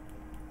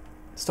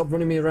 Stop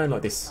running me around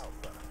like this.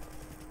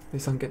 At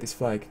least I can get this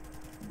flag.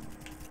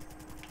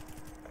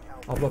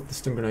 I'll block the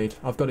stun grenade.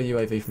 I've got a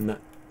UAV from that.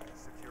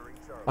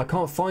 I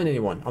can't find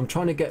anyone. I'm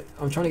trying to get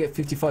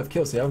 55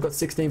 kills here. I've got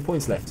 16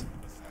 points left.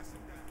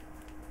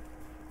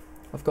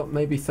 I've got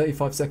maybe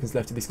 35 seconds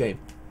left of this game.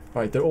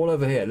 Alright, they're all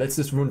over here. Let's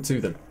just run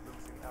to them.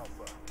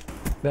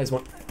 There's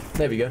one.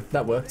 There we go.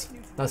 That worked.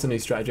 That's a new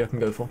strategy I can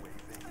go for.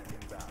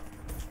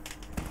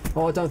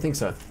 Oh, I don't think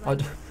so.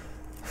 It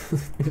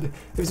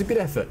was a good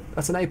effort.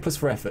 That's an A+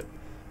 for effort.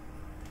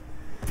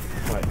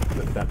 Right,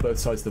 look at that. Both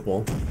sides of the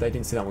wall. They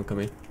didn't see that one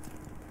coming.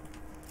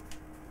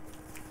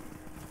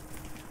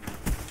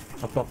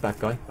 I blocked that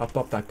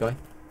guy.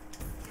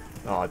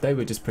 Oh, they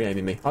were just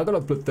pre-aiming me. I got a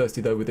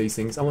bloodthirsty though with these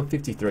things. I'm on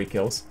 53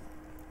 kills.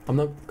 I'm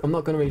not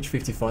going to reach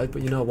 55,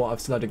 but you know what? I've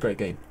still had a great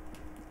game.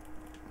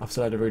 I've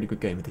still had a really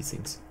good game with these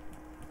things.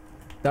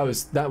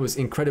 That was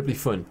incredibly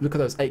fun. Look at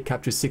those 8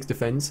 captures, 6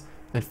 defends,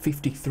 and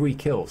 53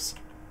 kills.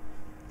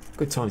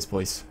 Good times,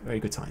 boys. Very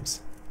good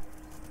times.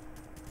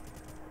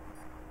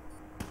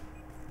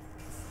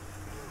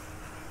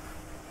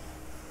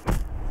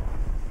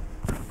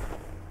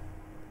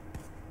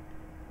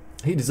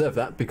 He deserved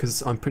that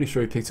because I'm pretty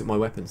sure he picked up my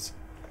weapons.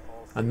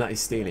 And that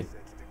is stealing.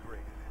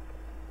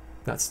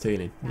 That's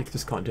stealing. You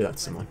just can't do that to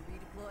someone.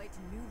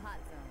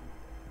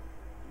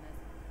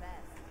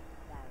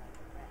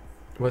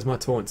 Where's my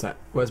taunts at?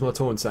 Where's my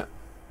taunts at?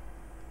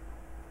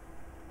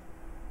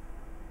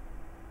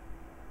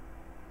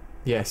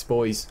 Yes,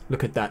 boys.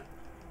 Look at that.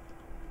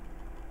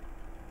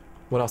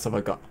 What else have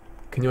I got?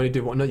 Can you only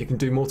do one? No, you can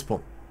do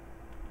multiple.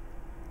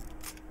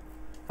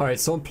 Alright,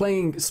 so I'm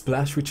playing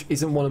Splash, which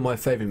isn't one of my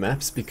favourite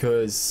maps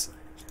because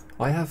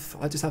I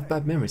just have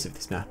bad memories of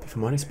this map, if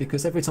I'm honest,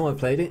 because every time I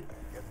played it,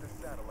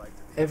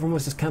 everyone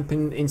was just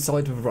camping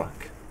inside of a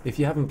rock. If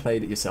you haven't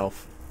played it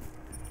yourself,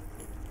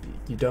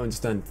 you don't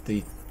understand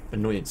the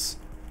annoyance,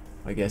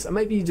 I guess. And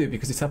maybe you do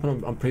because it's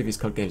happened on previous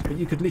COD games, but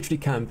you could literally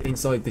camp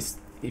inside this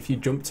if you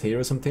jumped here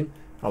or something.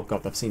 Oh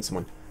god, I've seen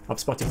someone. I've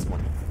spotted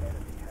someone.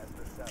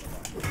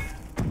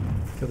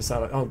 Kill the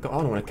satellite. Oh god, I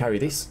don't want to carry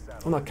this.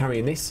 I'm not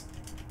carrying this.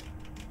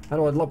 How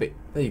do I lob it?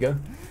 There you go.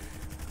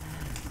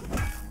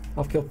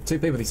 I've killed 2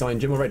 people with this iron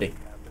gym already.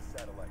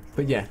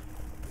 But yeah,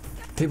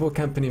 people were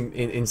camping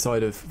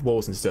inside of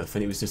walls and stuff,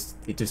 and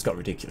it just got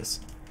ridiculous.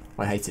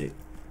 I hated it.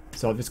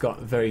 So I've just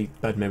got very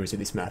bad memories of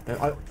this map.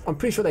 I'm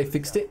pretty sure they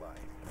fixed it,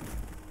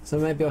 so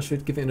maybe I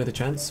should give it another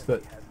chance.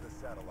 But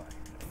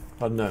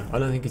I don't know. I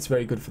don't think it's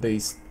very good for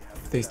these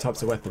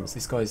types of weapons.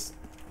 He's got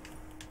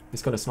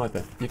a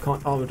sniper. You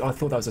can't. Oh, I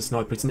thought that was a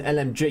sniper. It's an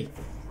LMG.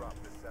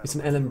 It's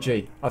an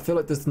LMG. I feel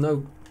like there's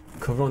no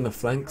cover on the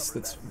flanks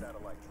that's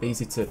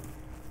easy to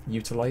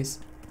utilize,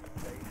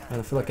 and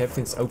I feel like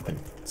everything's open.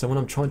 So when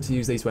I'm trying to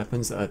use these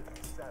weapons at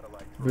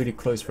really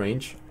close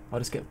range, I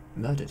just get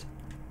murdered.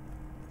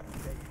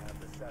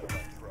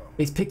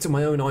 He's picked up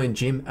my own iron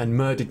gym and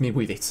murdered me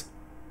with it.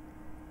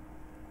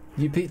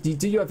 Do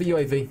you have a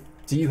UAV?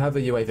 Do you have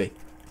a UAV?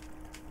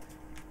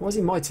 Why is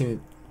it my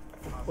team?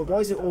 Why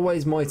is it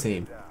always my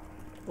team?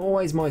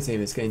 Always my team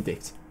that's getting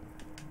dicked.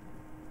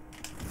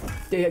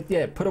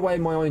 Yeah, put away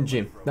my iron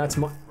gym. That's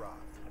my...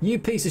 You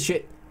piece of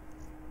shit!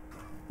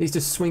 He's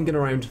just swinging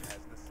around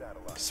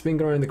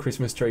the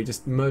Christmas tree,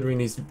 just murdering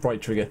his right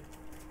trigger.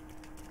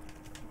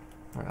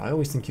 Alright, I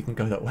always think you can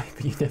go that way,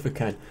 but you never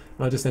can.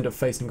 And I just end up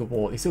facing a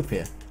wall. He's up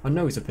here. I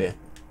know he's up here.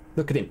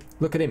 Look at him.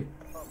 Look at him.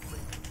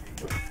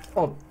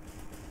 Oh,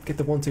 get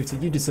the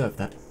 1-2-2. You deserve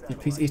that.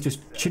 He's just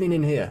chilling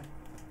in here.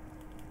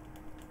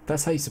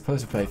 That's how you're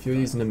supposed to play. If you're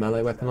using a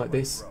melee weapon like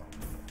this,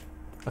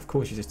 of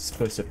course you're just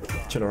supposed to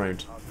chill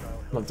around.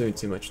 Not doing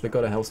too much. They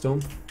got a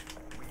Hellstorm.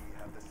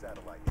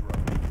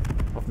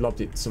 I've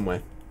lobbed it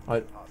somewhere.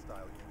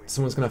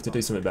 Someone's going to have to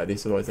do something about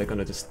this, otherwise they're going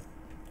to just...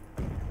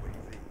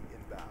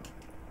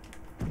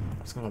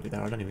 It's going to be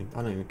there. I don't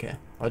even care.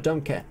 I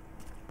don't care.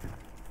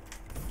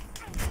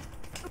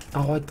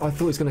 Oh, I thought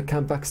he was going to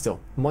camp back still.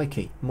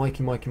 Mikey.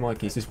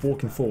 He's just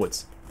walking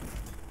forwards.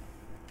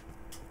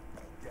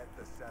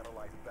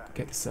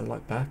 Get the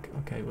satellite back.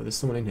 Okay, well, there's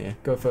someone in here.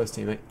 Go first,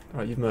 teammate.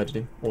 Alright, you've murdered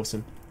him.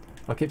 Awesome.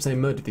 I keep saying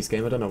murdered this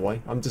game. I don't know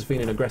why. I'm just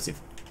feeling aggressive.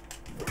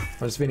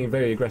 I'm just feeling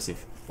very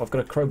aggressive. I've got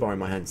a crowbar in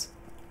my hands.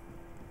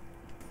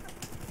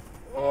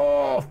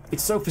 Oh,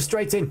 it's so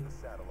frustrating.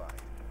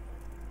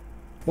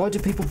 Why do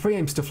people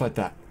pre-aim stuff like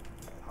that?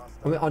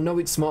 I mean, I know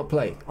it's smart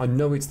play. I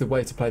know it's the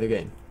way to play the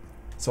game.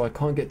 So I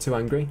can't get too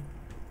angry.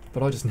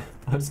 But I just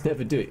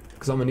never do it.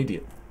 Because I'm an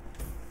idiot.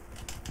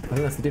 I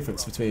think that's the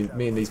difference between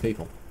me and these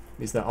people.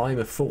 Is that I'm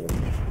a fool.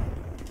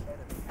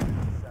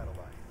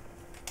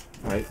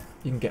 Right,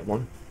 you can get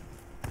one.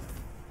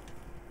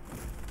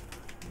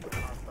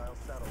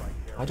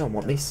 I don't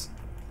want this.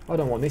 I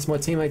don't want this. My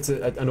teammates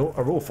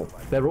are awful.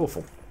 They're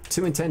awful.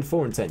 2 and 10,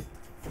 4 and 10.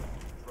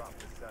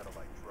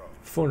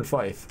 4 and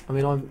 5. I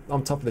mean,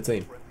 I'm top of the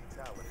team.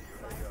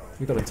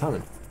 We've got a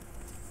talent.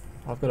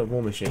 I've got a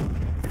war machine.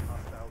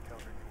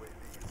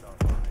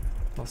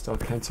 Hostile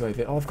counter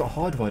UAV. Oh, I've got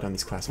hardwired on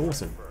this class.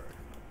 Awesome.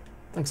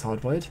 Thanks,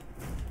 hardwired.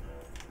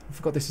 I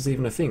forgot this is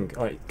even a thing.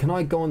 Alright, can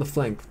I go on the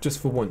flank just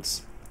for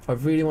once? I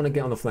really want to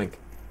get on the flank.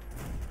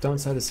 Don't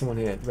say there's someone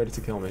here ready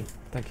to kill me.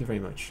 Thank you very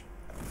much.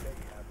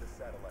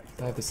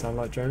 Do I have the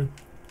satellite drone?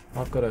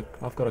 I've got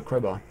a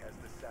crowbar.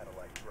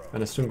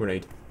 And a stun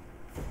grenade.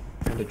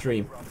 And a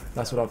dream.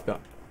 That's what I've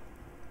got.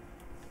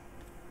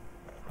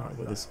 Alright,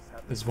 well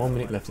there's 1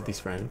 minute left of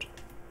this round.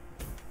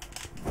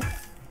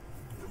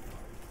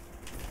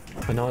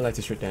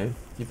 Annihilator straight down.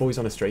 Your boy's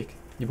on a streak.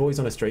 Your boy's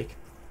on a streak.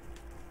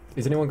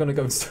 Is anyone going to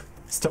go and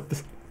stop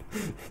this?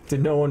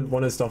 Did no one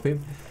want to stop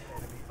him?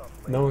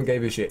 No one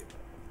gave a shit.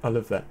 I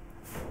love that.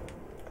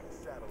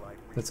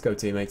 Let's go,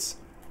 teammates.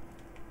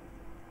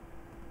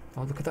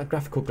 Oh, look at that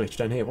graphical glitch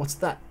down here. What's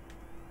that?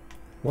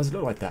 Why does it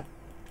look like that?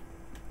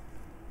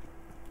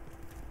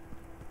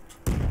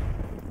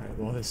 Right,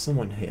 well, there's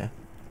someone here.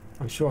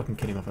 I'm sure I can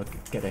kill him if I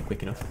get there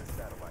quick enough.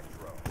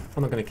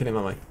 I'm not going to kill him,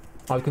 am I?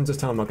 I can just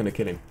tell I'm not going to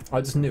kill him.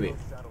 I just knew it.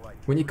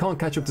 When you can't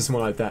catch up to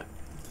someone like that,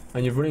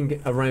 and you're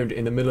running around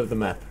in the middle of the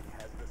map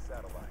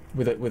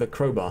with a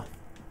crowbar,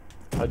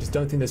 I just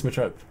don't think there's much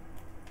hope.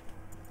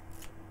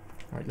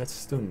 Alright, let's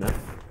stun that.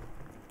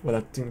 Well,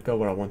 that didn't go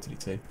where I wanted it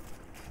to.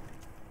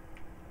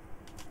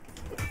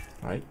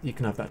 Alright, you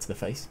can have that to the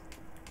face.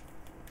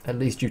 At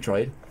least you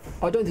tried.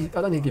 I don't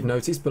think you've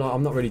noticed, but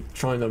I'm not really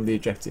trying on the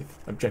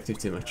objective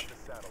too much.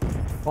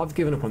 I've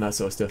given up on that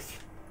sort of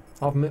stuff.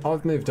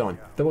 I've moved on.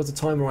 There was a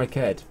time where I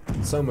cared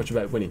so much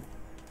about winning.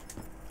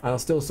 And I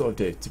still sort of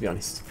do, to be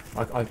honest.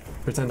 I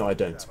pretend that I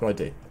don't, but I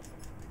do.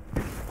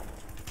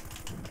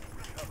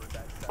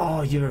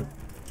 Oh, you're...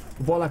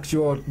 Wallax,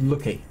 you are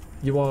lucky.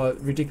 You are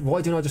ridiculous.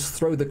 Why didn't I just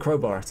throw the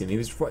crowbar at him? He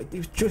was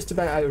just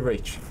about out of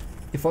reach.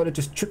 If I'd have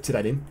just chucked it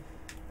at him,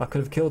 I could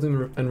have killed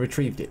him and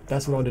retrieved it.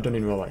 That's what I'd have done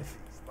in real life.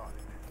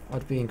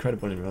 I'd be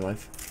incredible in real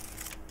life.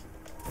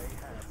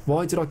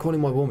 Why did I call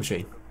him my war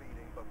machine?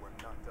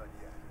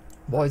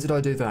 Why did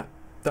I do that?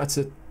 That's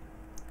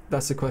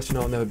a question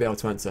I'll never be able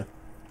to answer.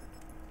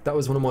 That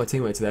was one of my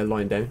teammates there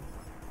lying down.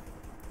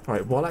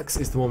 Alright,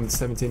 Wallax is the one with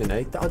 17 and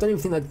 8. I don't even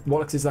think that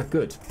Wallax is that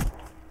good.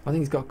 I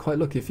think he's got quite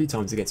lucky a few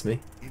times against me.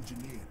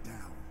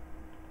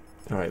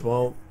 Alright,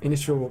 well,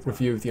 initial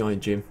review of the Iron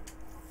Gym.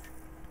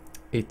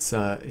 It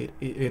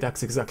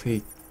acts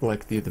exactly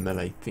like the other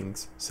melee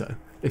things. So,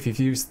 if you've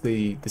used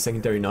the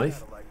secondary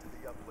knife,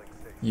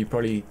 you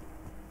probably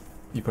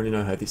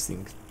know how this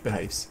thing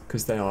behaves,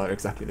 because they are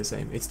exactly the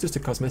same. It's just a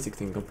cosmetic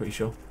thing, I'm pretty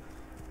sure.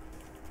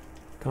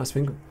 Can I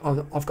swing?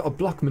 Oh, I've got a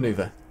block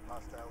maneuver.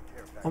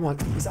 Oh my,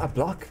 is that a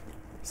block?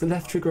 Is the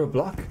left trigger a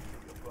block?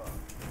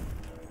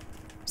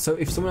 So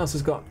if someone else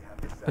has got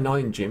an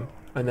Iron Gym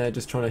and they're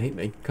just trying to hit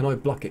me, can I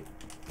block it?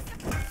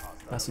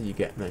 That's what you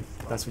get, man.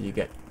 That's what you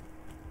get.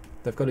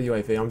 They've got a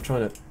UAV. I'm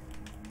trying to...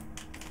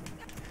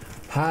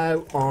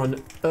 How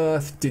on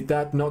earth did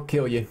that not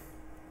kill you?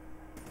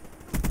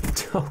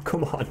 Oh,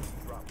 come on.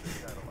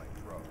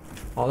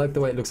 I like the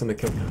way it looks on the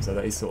kill cam, so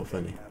that is sort of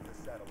funny.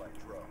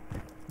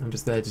 I'm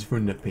just there, just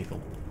running at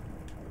people.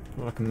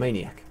 I'm like a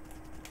maniac.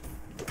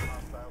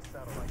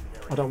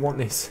 I don't want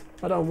this.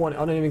 I don't want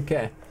it. I don't even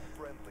care.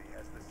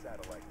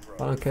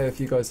 I don't care if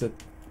you guys are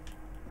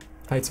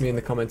hating me in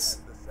the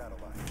comments.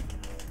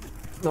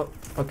 No,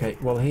 okay,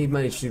 well he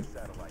managed to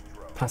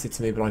pass it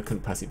to me, but I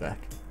couldn't pass it back.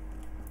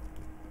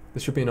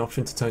 There should be an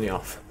option to turn it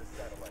off.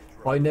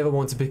 I never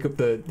want to pick up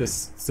the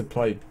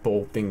supply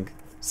ball thing.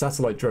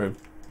 Satellite drone.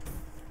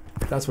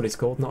 That's what it's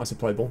called, not a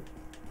supply ball.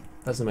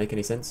 That doesn't make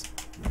any sense.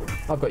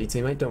 I've got your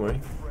teammate, don't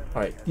worry.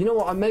 Alright, you know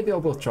what? Maybe I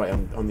will try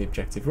on the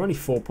objective. We're only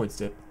 4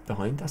 points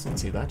behind. That's not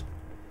too bad.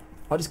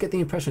 I just get the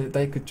impression that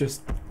they could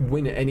just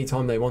win at any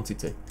time they wanted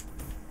to.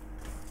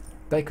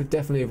 They could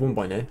definitely have won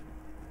by now.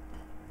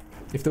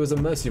 If there was a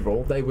mercy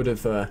roll, they would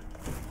have.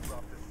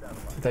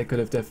 They could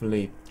have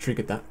definitely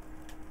triggered that.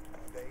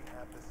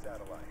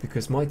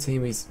 Because my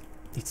team is,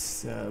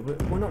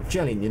 we're not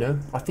gelling, you know.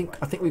 I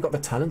think we've got the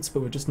talents,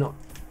 but we're just not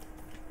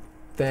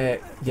there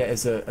yet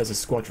as a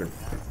squadron.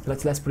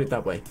 Let's put it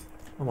that way.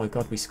 Oh my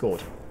God, we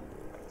scored.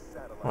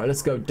 All right,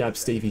 let's go, Dab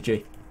Stevie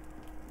G.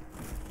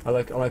 I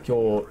like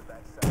your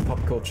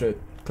pop culture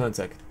clan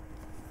tech.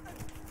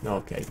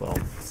 Okay, well,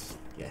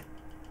 yeah.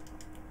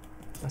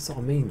 That's what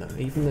I mean, though.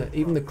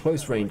 Even the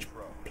close range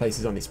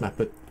places on this map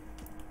are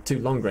too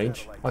long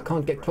range. I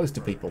can't get close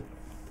to people.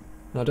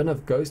 And I don't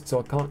have ghost, so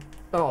I can't.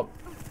 Oh,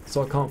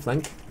 so I can't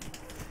flank.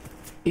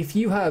 If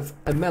you have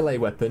a melee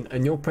weapon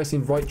and you're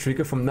pressing right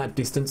trigger from that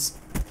distance,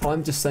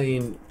 I'm just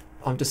saying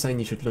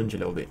you should lunge a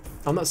little bit.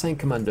 I'm not saying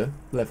commander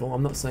level.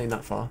 I'm not saying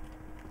that far.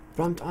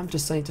 But I'm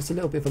just saying just a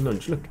little bit of a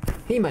lunge. Look,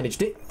 he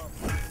managed it.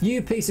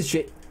 You piece of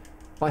shit.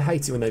 I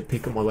hate it when they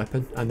pick up my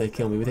weapon and they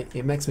kill me with it.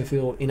 It makes me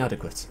feel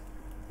inadequate.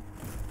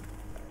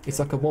 It's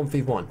like a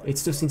 1v1.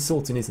 It's just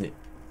insulting, isn't it?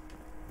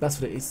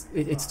 That's what it is.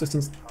 It's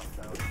just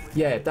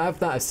yeah, have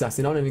that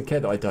assassin. I don't even care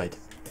that I died.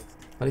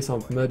 At least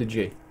I've murdered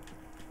you.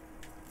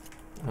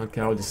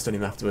 Okay, I'll just stun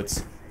him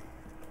afterwards.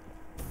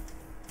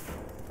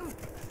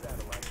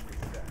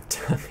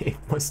 Damn it,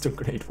 my stun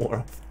grenade wore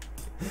off.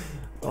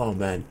 Oh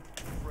man.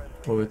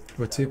 Well,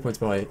 we're 2 points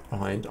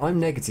behind. I'm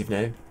negative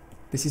now.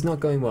 This is not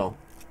going well.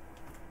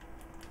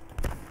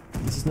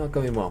 This is not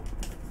going well.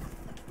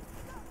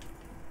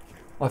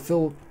 I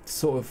feel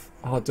sort of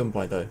hard done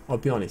by though, I'll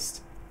be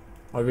honest.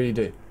 I really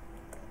do.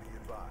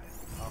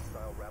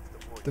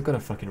 They've got a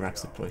fucking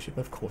Raps deploy ship,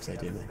 of course they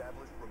do, man.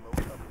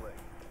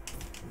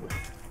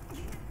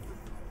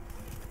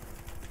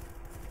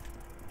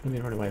 Let me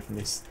run away from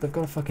this. They've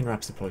got a fucking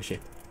Raps deploy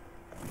ship.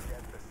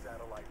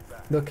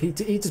 Look, he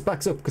just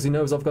backs up because he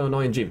knows I've got an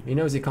iron gym. He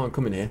knows he can't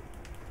come in here.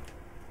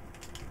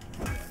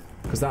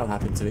 Because that'll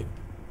happen to me.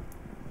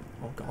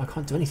 Oh God, I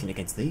can't do anything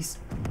against these.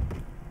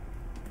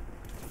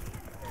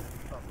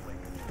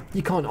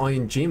 You can't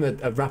iron gym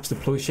a Raps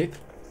deploy ship.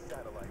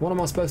 What am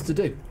I supposed to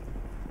do?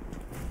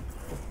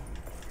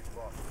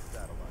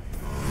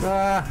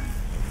 Ah!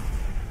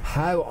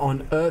 How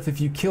on earth have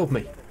you killed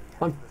me?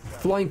 I'm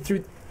flying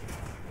through.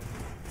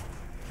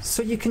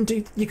 So you can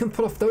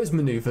pull off those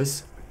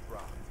maneuvers,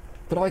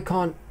 but I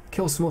can't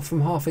kill someone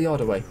from half a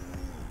yard away.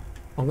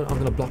 I'm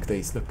gonna block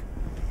these. Look,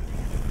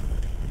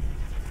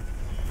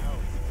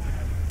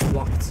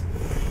 blocked.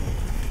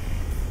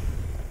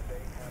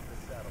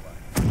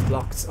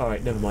 Blocked. All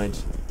right, never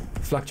mind.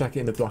 Flak jacket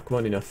in the block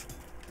weren't enough.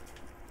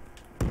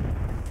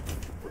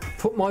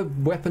 Put my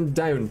weapon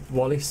down,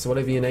 Wallace,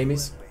 whatever your name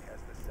is.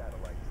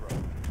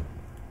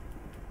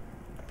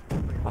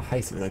 I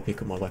hate it when they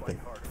pick up my weapon.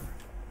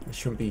 It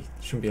shouldn't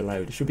be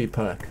allowed. It should be a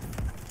perk.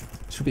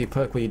 It should be a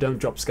perk where you don't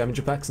drop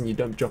scavenger packs and you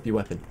don't drop your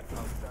weapon.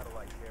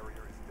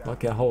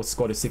 Like get a whole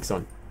squad of 6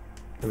 on,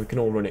 and we can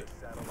all run it.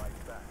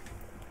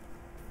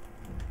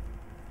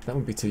 That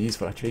wouldn't be too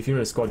useful actually. If you're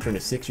in a squadron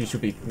of 6, you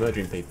should be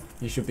murdering people.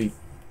 You should be.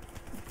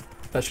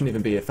 That shouldn't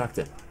even be a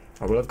factor.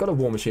 Alright, well I've got a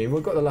war machine.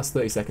 We've got the last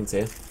 30 seconds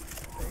here.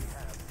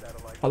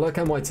 I like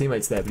how my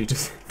teammate's there, but he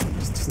just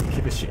doesn't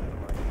give a shit.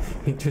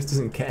 He just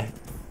doesn't care.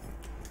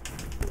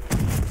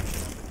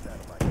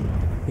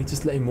 He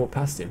just let him walk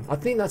past him. I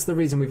think that's the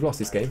reason we've lost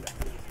this game.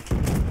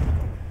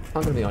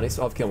 I'm gonna be honest,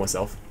 I've killed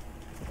myself.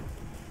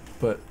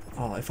 But,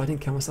 oh, if I didn't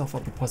kill myself,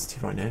 I'd be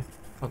positive right now.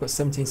 I've got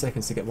 17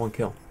 seconds to get 1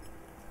 kill.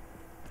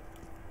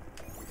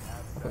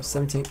 I've got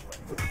 17...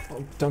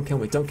 Oh, don't kill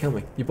me, don't kill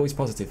me. Your boy's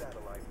positive.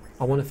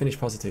 I want to finish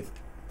positive.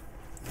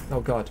 Oh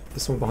god,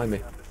 there's someone behind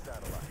me.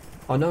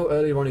 I know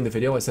earlier on in the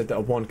video I said that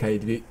a 1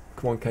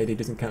 KD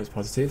doesn't count as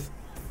positive.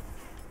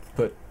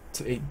 But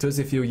it does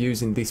if you're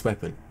using this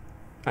weapon.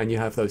 And you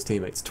have those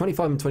teammates.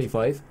 25 and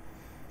 25.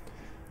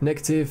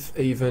 Negative,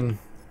 even.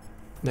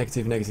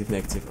 Negative, negative,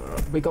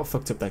 negative. We got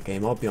fucked up that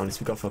game, I'll be honest,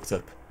 we got fucked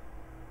up.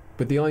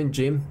 But the Iron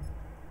Gym,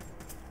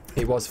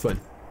 it was fun.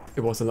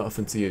 It was a lot of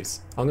fun to use.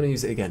 I'm going to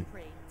use it again,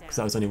 because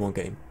that was only 1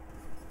 game.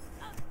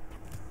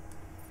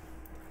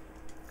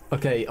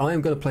 Okay, I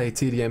am going to play a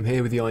TDM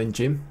here with the Iron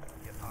Gym.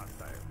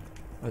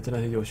 I don't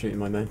know who you're shooting,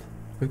 my man.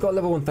 We've got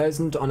level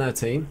 1000 on our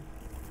team,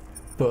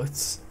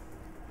 but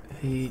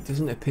he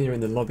doesn't appear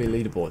in the lobby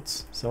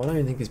leaderboards, so I don't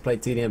even think he's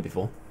played TDM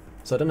before.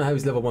 So I don't know how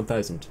he's level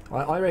 1000.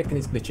 I reckon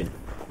he's glitching.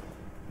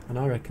 And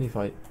I reckon if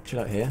I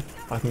chill out here,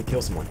 I can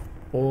kill someone.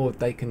 Or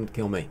they can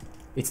kill me.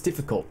 It's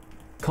difficult.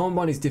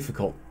 Combine is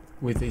difficult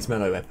with these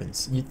melee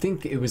weapons. You'd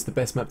think it was the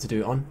best map to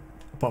do it on,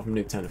 apart from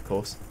Nuketown of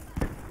course,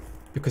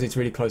 because it's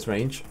really close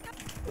range.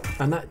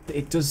 And that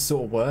it does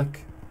sort of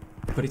work,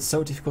 but it's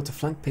so difficult to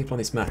flank people on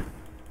this map.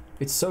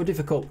 It's so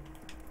difficult.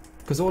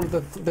 Because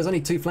there's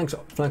only 2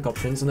 flank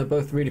options and they're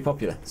both really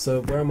popular.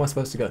 So where am I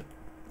supposed to go?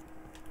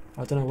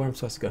 I don't know where I'm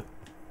supposed to go.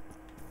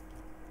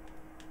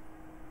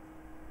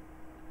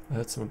 I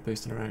heard someone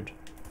boosting around.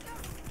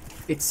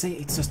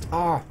 it's just,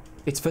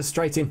 it's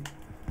frustrating.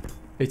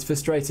 It's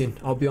frustrating,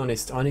 I'll be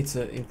honest. I need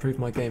to improve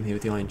my game here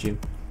with the Iron Gym.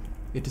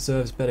 It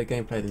deserves better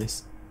gameplay than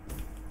this.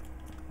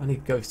 I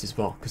need Ghost as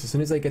well, because as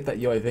soon as they get that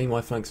UAV,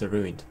 my flanks are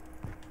ruined.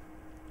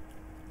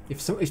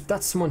 If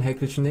that's someone head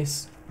glitching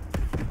this...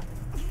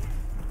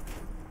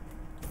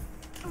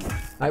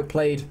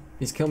 Outplayed.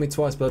 He's killed me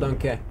twice, but I don't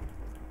care.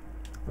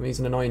 I'm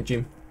using an Iron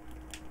Gym.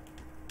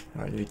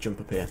 Alright, let me jump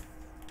up here.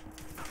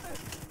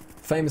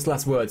 Famous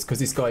last words, because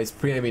this guy is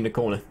pre-aiming in the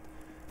corner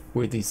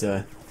with his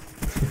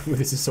with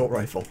his assault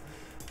rifle.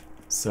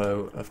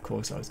 So of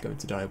course I was going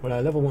to die. Well,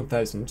 at level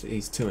 1000,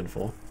 he's 2 and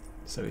 4,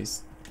 so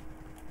he's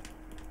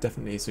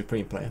definitely a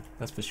supreme player.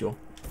 That's for sure.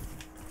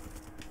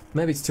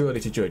 Maybe it's too early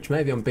to judge.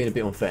 Maybe I'm being a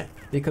bit unfair.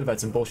 He could have had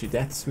some bullshit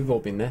deaths. We've all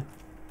been there.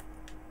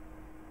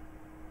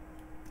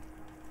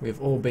 We've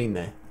all been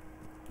there.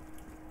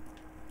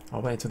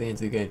 I'll wait until the end of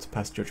the game to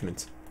pass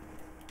judgment.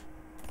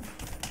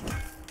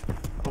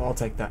 Oh, I'll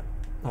take that.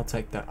 I'll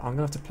take that. I'm going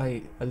to have to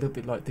play a little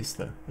bit like this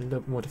though. A little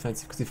bit more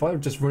defensive. Because if I were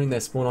just running their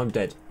spawn, I'm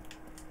dead.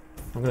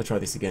 I'm going to try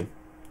this again.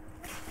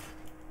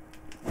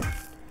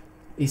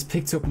 He's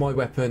picked up my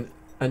weapon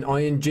and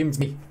Iron Gym'd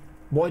me.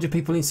 Why do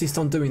people insist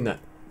on doing that?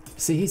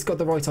 See, he's got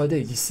the right idea.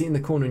 You sit in the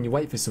corner and you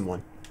wait for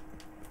someone.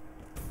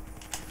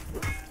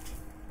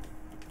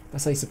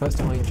 That's how you're supposed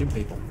to Iron Gym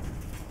people.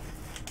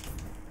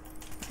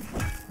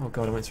 Oh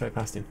god, I went straight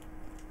past him.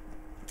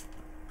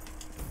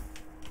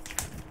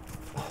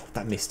 Oh,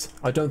 that missed.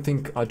 I don't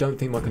think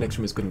my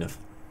connection was good enough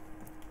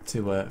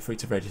to for it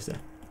to register,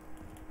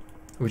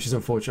 which is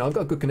unfortunate. I've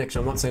got a good connection.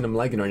 I'm not saying I'm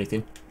lagging or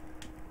anything.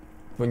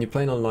 When you're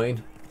playing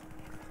online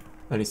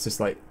and it's just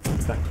like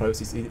it's that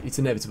close, it's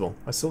inevitable.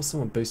 I saw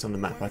someone boost on the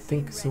map. I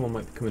think someone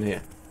might be coming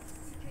here.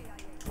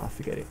 Oh,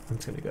 forget it. I'm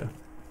just gonna go.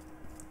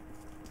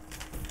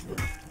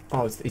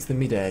 Oh, it's the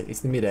mid-air.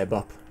 It's the mid-air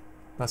bop.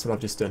 That's what I've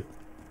just done.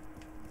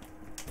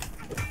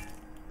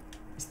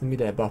 It's the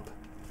mid-air bop.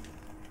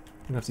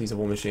 I'm gonna have to use a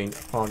war machine.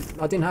 Oh,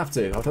 I didn't have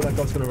to. I thought that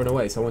guy was gonna run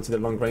away, so I went to the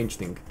long range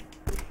thing.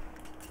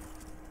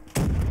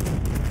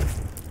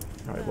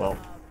 Alright, well,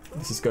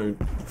 this is going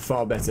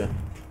far better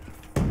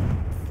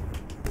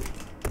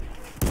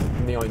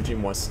than the Iron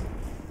Gym was.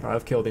 Alright,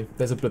 I've killed him.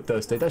 There's a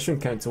bloodthirsty. That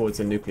shouldn't count towards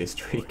a nuclear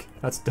streak.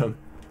 That's dumb.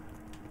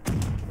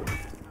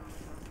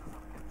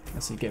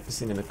 That's what you get for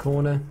sitting in the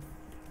corner.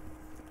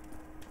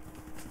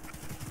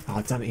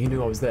 Oh, damn it, he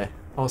knew I was there.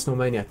 Arsenal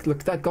Maniac.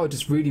 Look, that guy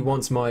just really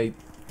wants my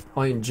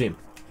Iron Gym.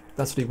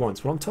 That's what he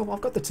wants. Well, I'm told I've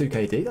got the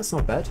 2KD. That's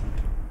not bad.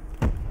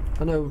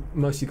 I know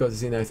most of you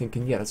guys are in there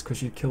thinking, yeah, that's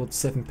because you killed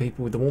 7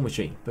 people with the war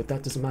machine. But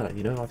that doesn't matter,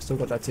 you know? I've still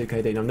got that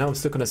 2KD. Now I'm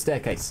stuck on a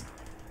staircase.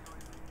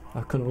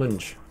 I couldn't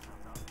lunge.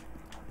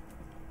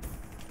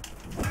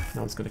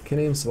 Now it's going to kill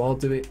him, so I'll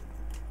do it.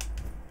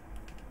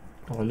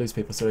 Oh, I lose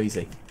people so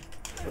easy.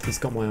 He's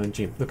got my Iron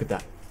Gym. Look at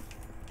that.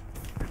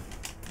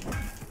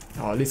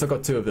 Oh, at least I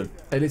got 2 of them.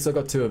 At least I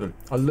got 2 of them.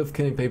 I love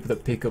killing people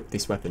that pick up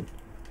this weapon.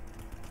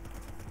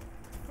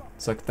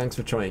 So thanks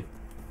for trying.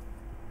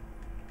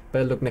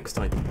 Better luck next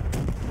time.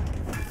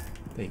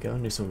 There you go. I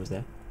knew someone was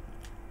there.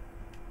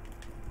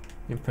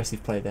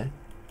 Impressive play there.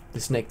 The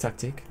snake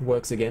tactic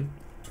works again.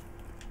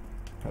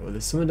 Right, well,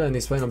 there's someone down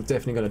this way and I'm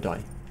definitely going to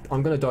die.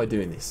 I'm going to die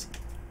doing this.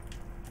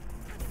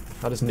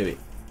 I just knew it.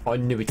 I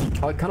knew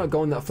it. I cannot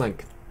go on that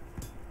flank.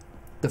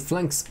 The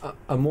flanks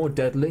are more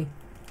deadly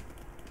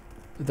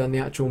than the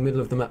actual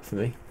middle of the map for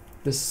me.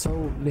 There's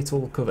so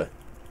little cover.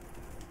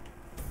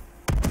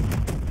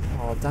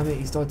 Oh, damn it,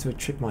 he's died to a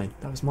trip mine.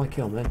 That was my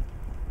kill, man.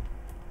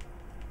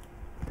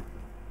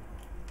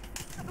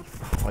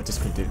 Oh, I just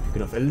couldn't do it quick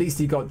enough. At least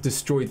he got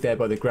destroyed there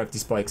by the gravity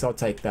spikes. I'll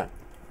take that.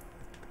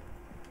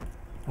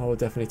 I will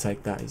definitely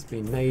take that. He's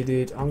been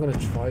naded. I'm going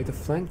to try the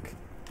flank.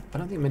 I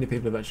don't think many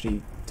people have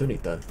actually done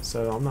it, though.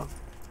 So I'm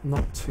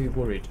not too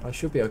worried. I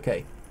should be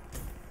okay.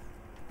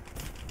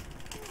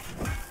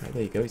 Right,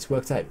 there you go. It's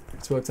worked out.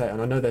 It's worked out.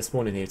 And I know they're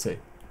spawning here, too.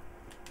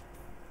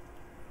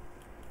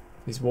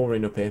 He's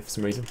warring up here for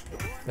some reason.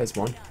 There's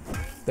one.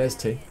 There's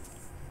 2.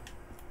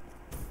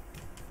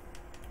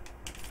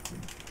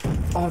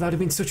 Oh, that would have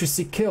been such a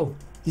sick kill.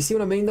 You see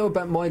what I mean, though,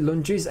 about my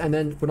lunges? And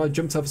then when I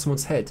jumped over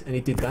someone's head and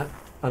he did that,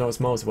 and I was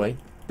miles away,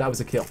 that was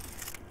a kill.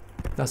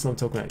 That's what I'm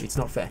talking about. It's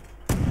not fair.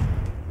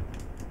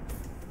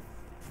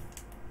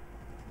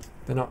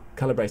 They're not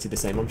calibrated the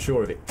same, I'm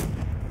sure of it.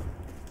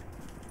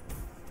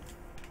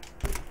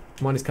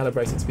 Mine is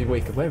calibrated to be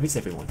weaker. Where is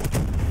everyone?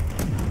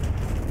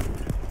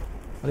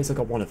 At least I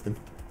got one of them.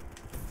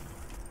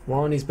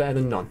 One is better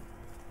than none.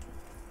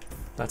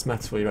 That's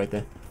maths for you right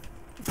there.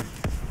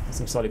 That's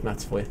some solid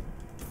maths for you.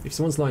 If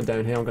someone's lying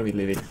down here, I'm going to be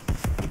livid.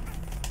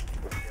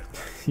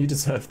 You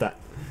deserve that.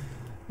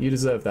 You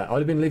deserve that. I'd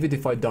have been livid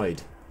if I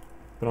died.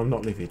 But I'm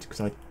not livid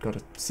because I got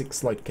a 6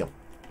 slide kill.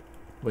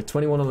 We're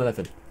 21 on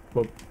 11.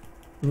 Well,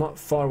 I'm not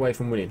far away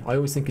from winning. I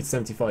always think it's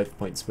 75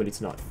 points, but it's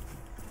not.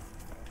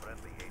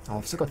 Oh,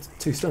 I've still got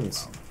 2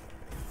 stuns.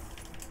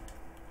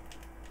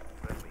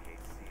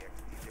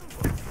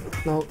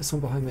 No, there's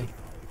someone behind me.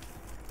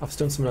 I've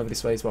stunned someone over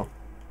this way as well.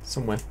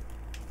 Somewhere.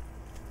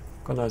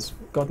 God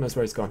knows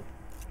where he's gone.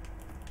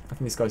 I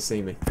think this guy's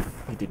seeing me.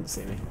 He didn't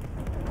see me.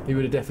 He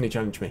would have definitely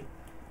challenged me.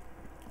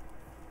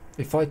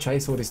 If I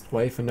chase all this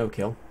way for no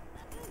kill...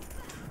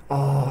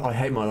 Oh, I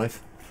hate my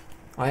life.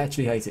 I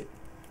actually hate it.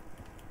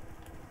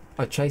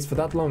 I chased for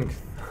that long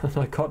and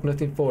I got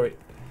nothing for it.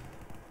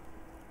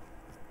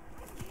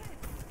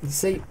 You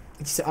see,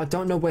 I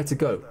don't know where to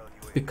go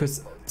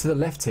because to the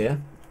left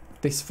here,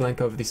 this flank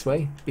over this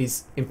way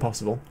is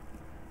impossible.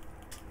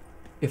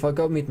 If I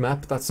go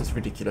mid-map, that's just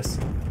ridiculous.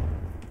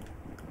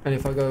 And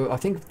if I go, I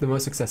think the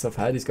most success I've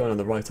had is going on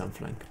the right-hand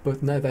flank,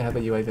 but now they have a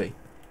UAV,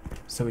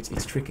 so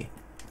it's tricky.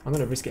 I'm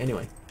gonna risk it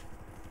anyway.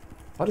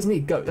 I just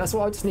need ghosts. That's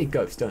what I just need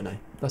ghosts, don't I?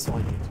 That's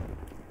what I need.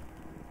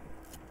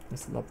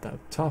 Let's lob that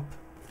up top.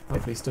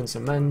 Hopefully stun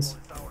some mans.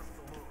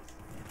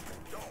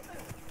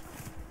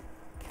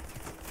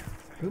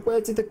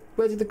 Where did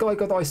the guy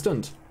go that I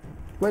stunned?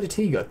 Where did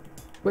he go?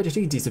 Where did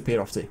he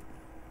disappear off to?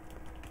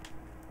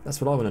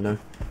 That's what I want to know.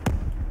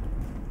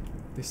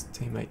 This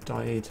teammate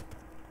died.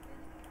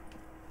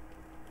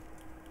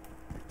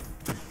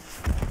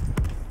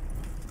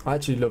 I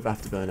actually love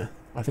Afterburner.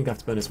 I think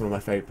Afterburner is one of my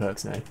favourite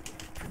perks now.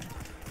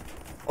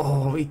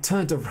 Oh, he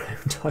turned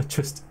around.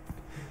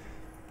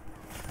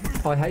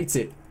 I hate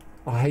it.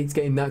 I hate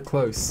getting that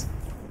close.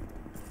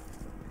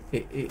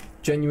 It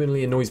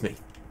genuinely annoys me.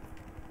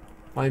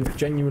 I'm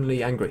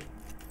genuinely angry.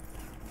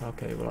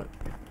 Okay, well,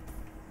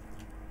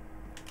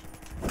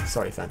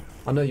 sorry, fan.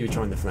 I know you were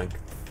trying to flank.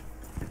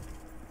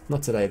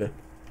 Not today, though.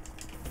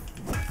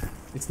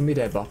 It's the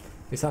mid-air bop.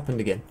 It's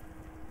happened again.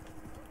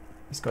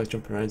 This guy's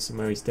jumping around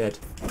somewhere. He's dead.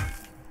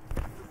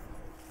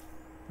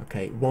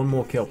 Okay, one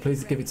more kill.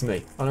 Please give it to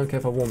me. I don't care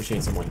if I war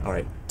machine someone.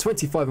 Alright,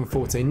 25 and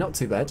 14. Not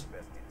too bad.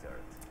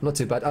 Not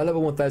too bad. I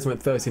level 1000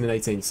 went 13 and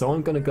 18. So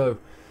I'm gonna go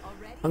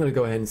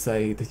ahead and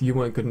say that you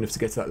weren't good enough to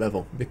get to that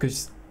level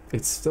because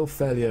it's still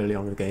fairly early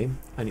on in the game,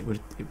 and it would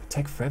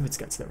take forever to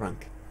get to that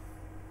rank.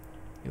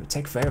 It would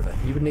take forever.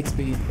 You would need to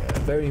be a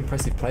very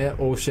impressive player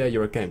or share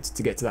your account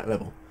to get to that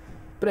level.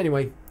 But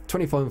anyway,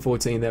 25 and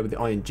 14 there with the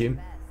Iron Gym.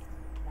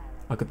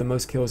 I got the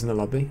most kills in the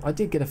lobby. I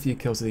did get a few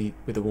kills with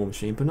the war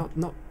machine, but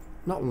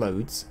not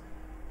loads.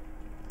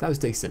 That was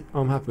decent.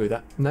 I'm happy with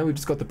that. Now we've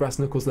just got the brass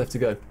knuckles left to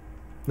go.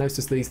 Now it's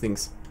just these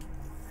things.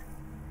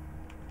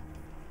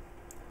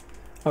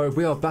 Alright,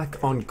 we are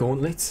back on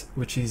Gauntlet,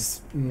 which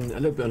is a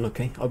little bit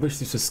unlucky. I wish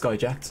this was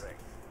Skyjacked,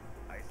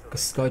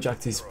 because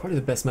Skyjacked is probably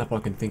the best map I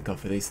can think of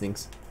for these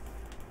things.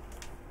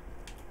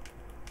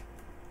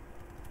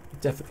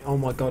 Definitely. Oh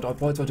my god,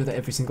 why do I do that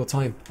every single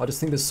time? I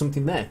just think there's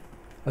something there.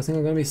 I think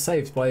I'm going to be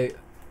saved by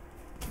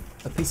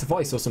a piece of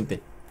ice or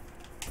something.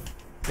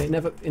 It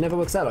never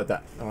works out like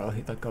that. Alright, I'll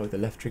hit that guy with the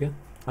left trigger.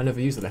 I never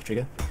use the left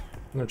trigger.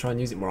 I'm going to try and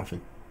use it more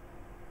often.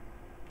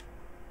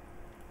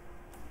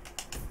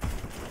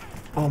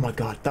 Oh my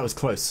god, that was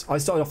close. I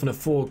started off on a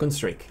 4 gun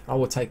streak. I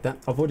will take that.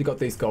 I've already got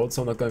these golds,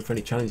 so I'm not going for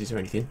any challenges or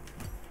anything.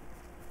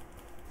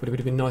 But it would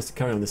have been nice to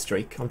carry on the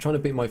streak. I'm trying to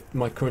beat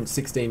my current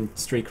 16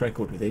 streak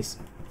record with these.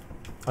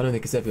 I don't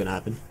think it's ever going to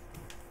happen.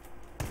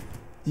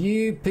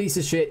 You piece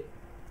of shit.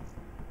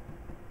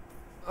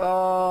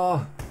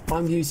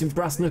 I'm using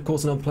brass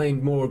knuckles and I'm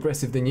playing more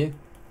aggressive than you.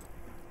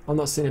 I'm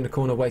not sitting in the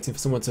corner waiting for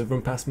someone to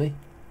run past me.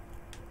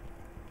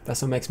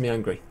 That's what makes me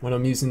angry. When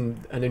I'm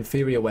using an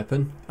inferior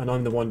weapon and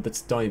I'm the one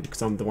that's dying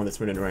because I'm the one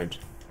that's running around.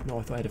 No,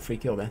 I thought I had a free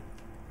kill there.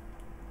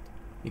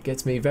 It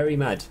gets me very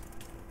mad.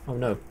 Oh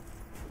no.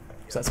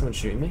 Is that someone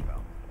shooting me?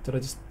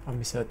 I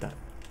misheard that.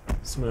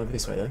 Someone over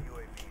this way though.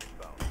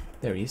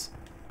 There he is.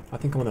 I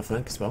think I'm on the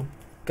flank as well.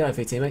 Get out of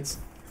here, teammates.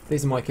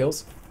 These are my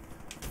kills.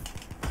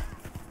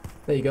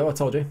 There you go, I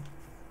told you.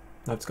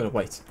 I've just got to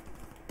wait.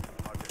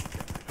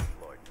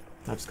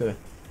 I've just got to...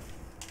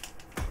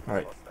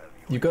 Alright.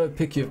 You got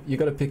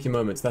to pick your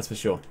moments, that's for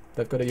sure.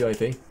 They've got a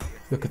UAV.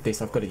 Look at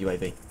this, I've got a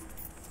UAV.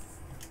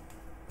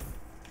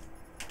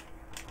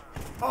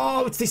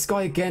 Oh, it's this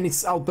guy again.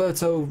 It's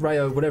Alberto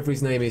Rayo, whatever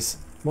his name is.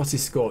 What's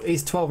his score?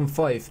 He's 12 and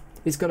 5.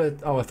 He's got a...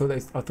 Oh, I thought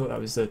that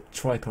was a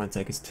try clan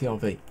take. It's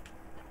TRV.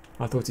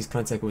 I thought his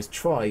clan taker was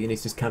try and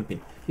he's just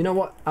camping. You know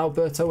what,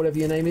 Alberto, whatever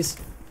your name is?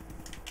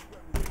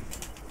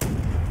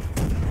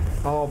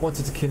 Oh, I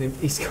wanted to kill him.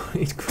 He's caught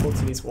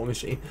in his war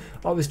machine.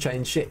 I was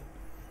chatting shit.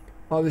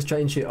 I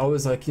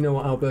was like, you know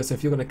what, Alberto,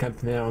 if you're going to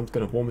camp in there, I'm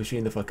going to war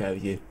machine the fuck out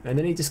of you. And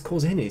then he just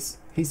calls Hinnies.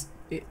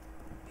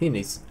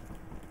 Hinnies.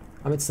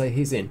 I meant to say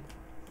he's in.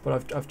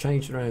 But I've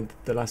changed around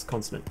the last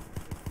consonant.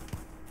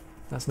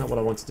 That's not what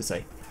I wanted to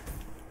say.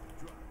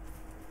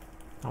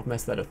 I've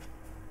messed that up.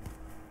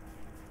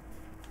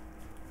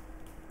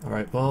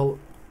 Alright, well,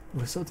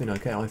 we're still doing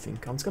okay, I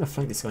think. I'm just going to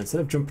flank this guy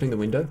instead of jumping in the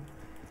window.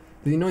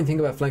 The annoying thing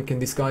about flanking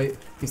this guy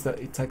is that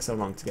it takes so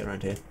long to get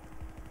around here.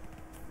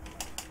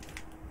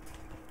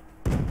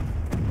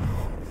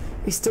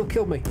 He still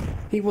killed me.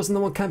 He wasn't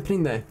the one camping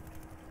in there.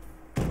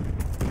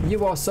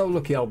 You are so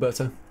lucky,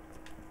 Alberto.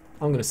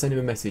 I'm going to send him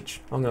a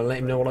message. I'm going to let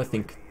him know what I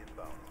think.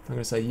 I'm going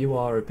to say, you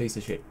are a piece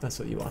of shit. That's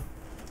what you are.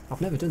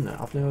 I've never done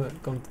that. I've never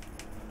gone...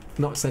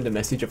 Not send a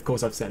message. Of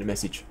course I've sent a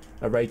message.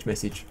 A rage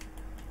message.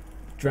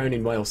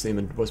 Drowning whale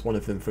seaman was one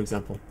of them, for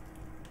example.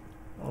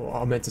 Oh,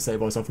 what I meant to say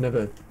was I've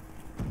never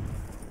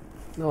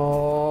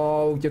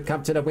Oh, you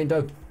captured a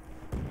window.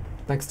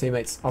 Thanks,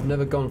 teammates. I've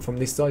never gone from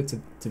this side to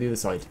the other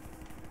side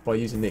by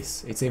using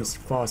this. It seems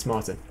far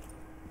smarter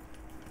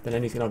than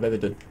anything I've ever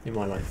done in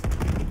my life.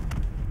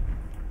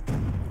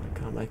 I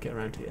can't make it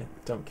around here.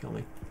 Don't kill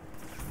me.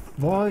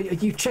 Why are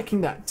you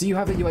checking that? Do you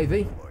have a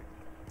UAV?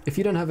 If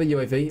you don't have a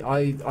UAV,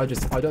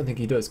 I don't think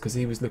he does, because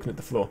he was looking at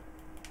the floor.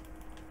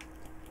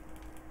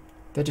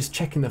 They're just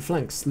checking the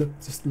flanks, look,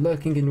 just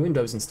lurking in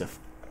windows and stuff.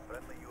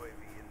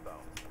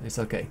 It's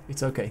okay.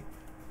 It's okay.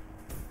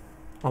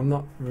 I'm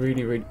not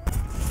really.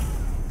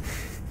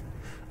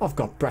 I've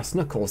got brass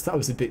knuckles. That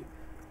was a bit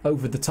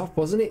over the top,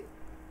 wasn't it?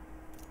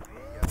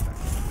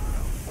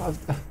 I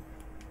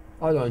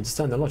don't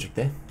understand the logic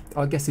there.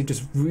 I guess he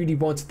just really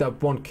wanted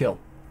that one kill.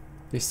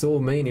 He saw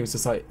me and he was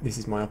just like, "This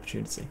is my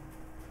opportunity.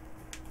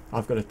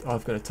 I've got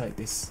to take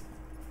this."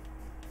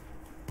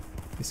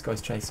 This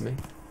guy's chasing me.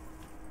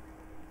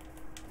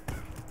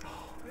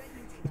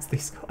 It's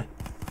this guy.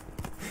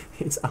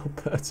 It's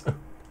Alberto.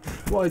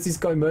 Why is this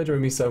guy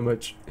murdering me so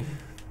much?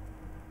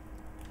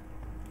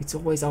 It's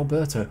always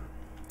Alberto.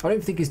 I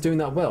don't think he's doing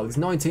that well. He's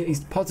 19.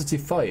 He's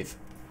positive 5.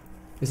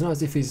 It's not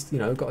as if he's, you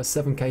know, got a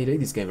 7 KD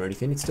this game or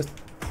anything. It's just,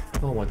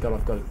 oh my god,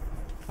 I've got it.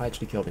 I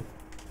actually killed him.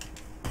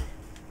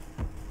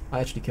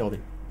 I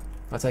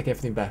take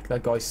everything back.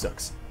 That guy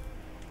sucks.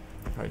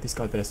 Alright, this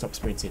guy better stop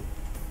sprinting.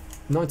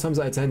 9 times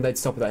out of 10, they'd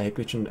stop at that head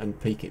glitch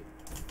and peek it.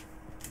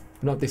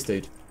 Not this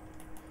dude.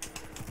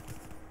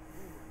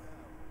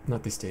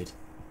 Not this dude.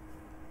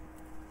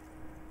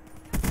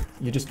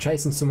 You're just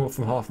chasing someone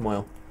from half a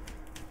mile,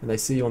 and they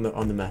see you on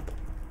the map.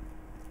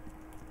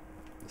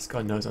 This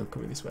guy knows I'm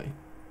coming this way.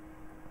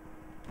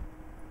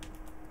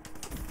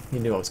 He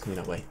knew I was coming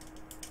that way.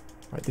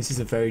 Right, this is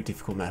a very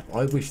difficult map.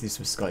 I wish this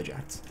was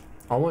skyjacked.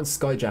 I want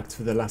skyjacked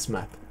for the last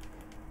map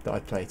that I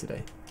play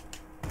today.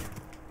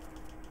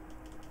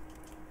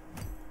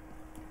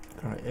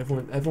 Alright,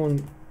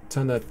 everyone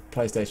turn their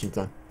PlayStations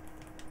on.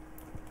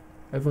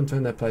 Everyone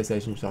turn their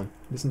PlayStations on.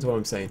 Listen to what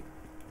I'm saying.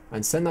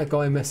 And send that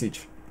guy a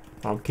message.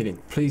 Oh, I'm kidding.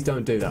 Please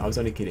don't do that. I was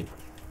only kidding.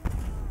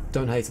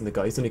 Don't hate on the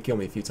guy. He's only killed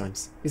me a few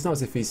times. It's not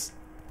as if he's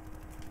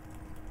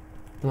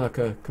like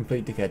a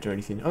complete dickhead or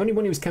anything. Only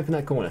when he was camping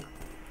that corner.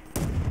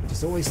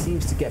 Just always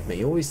seems to get me.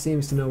 He always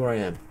seems to know where I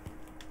am.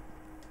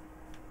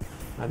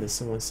 And there's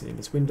someone sitting in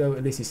this window.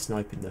 At least he's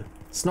sniping though.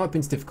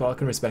 Sniping's difficult. I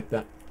can respect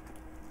that.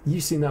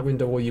 You see in that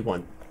window all you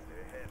want.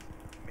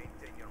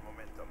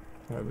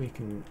 Alright,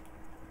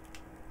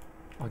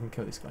 I can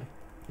kill this guy.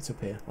 It's up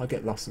here. I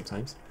get lost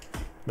sometimes.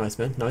 Nice,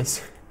 man.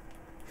 Nice.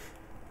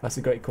 That's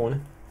a great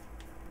corner.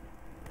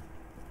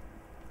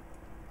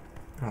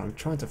 Alright, I'm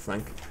trying to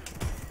flank.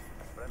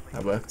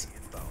 That worked.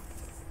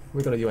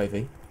 We got a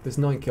UAV. There's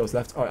 9 kills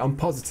left. Alright, I'm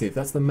positive.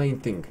 That's the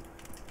main thing.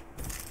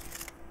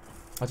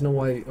 I don't know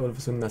why all of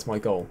a sudden that's my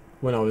goal.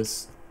 When I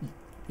was,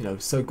 you know,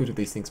 so good at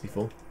these things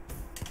before.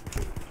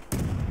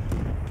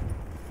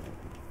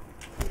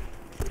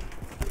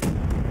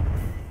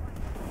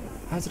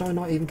 How did I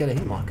not even get a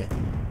hit marker?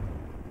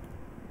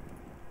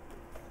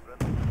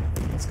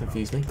 That's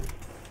confused me.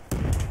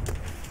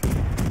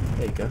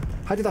 There you go.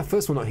 How did that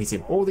first one not hit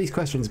him? All these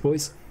questions,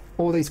 boys.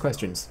 All these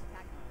questions.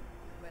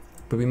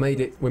 But we made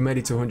it. We made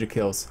it to 100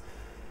 kills.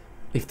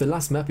 If the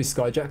last map is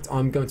skyjacked,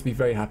 I'm going to be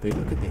very happy.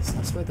 Look at this.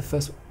 I swear the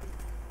first one...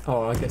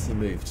 Oh, I guess he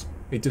moved.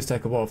 It does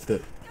take a while for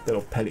the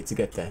little pellet to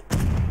get there.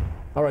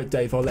 Alright,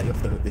 Dave, I'll let you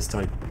off the hook this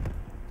time.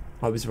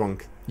 I was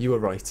wrong. You were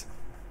right.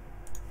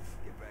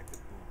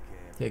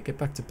 Yeah, get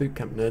back to boot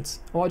camp, nerds.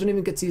 Oh, I didn't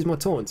even get to use my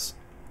taunts.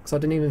 Because I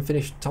didn't even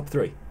finish top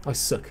 3. I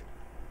suck.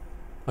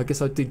 I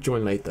guess I did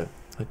join late, though.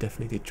 I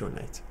definitely did join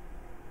late.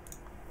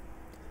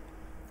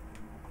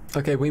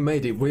 Okay, we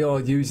made it. We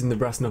are using the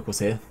brass knuckles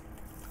here.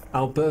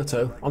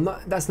 Alberto. I'm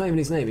not. That's not even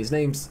his name. His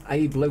name's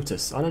Abe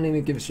Lotus. I don't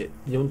even give a shit.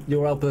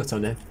 You're Alberto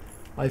now.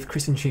 I've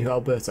christened you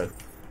Alberto.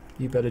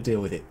 You better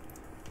deal with it.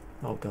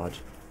 Oh god.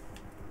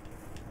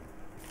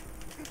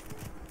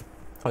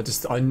 I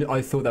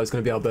thought that was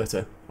going to be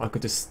Alberto. I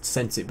could just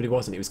sense it, but it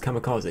wasn't. It was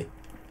Kamikaze.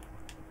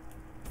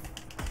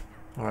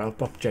 Alright, I'll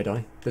bop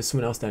Jedi. There's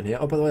someone else down here.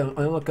 Oh, by the way,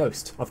 I'm a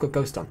Ghost. I've got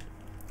Ghost on.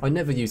 I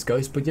never use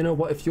Ghost, but you know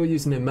what? If you're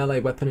using a melee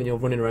weapon and you're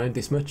running around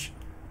this much,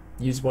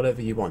 use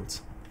whatever you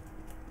want.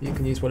 You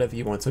can use whatever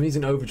you want. So I'm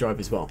using Overdrive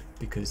as well,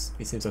 because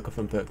it seems like a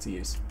fun perk to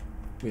use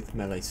with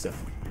melee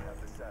stuff.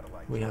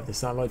 We have the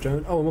satellite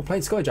drone. Oh, and we're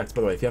playing Skyjacks,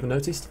 by the way, if you haven't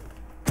noticed.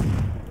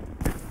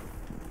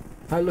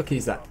 How lucky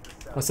is that?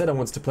 I said I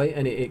wanted to play,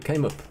 and it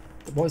came up.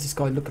 Why does this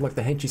guy look like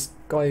the henchiest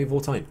guy of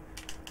all time?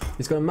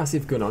 He's got a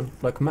massive gun on,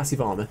 like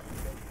massive armour.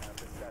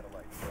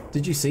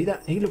 Did you see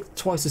that? He looked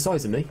twice the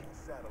size of me.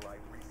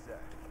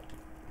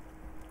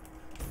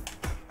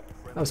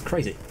 That was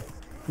crazy.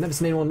 Never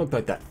seen anyone look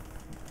like that.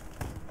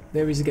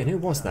 There he is again. Who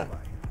was that?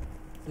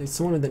 It's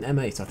someone with an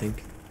M8, I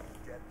think.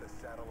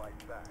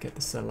 Get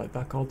the satellite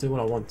back. I'll do what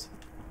I want.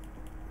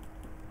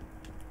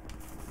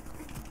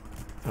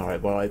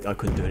 Alright, well, I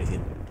couldn't do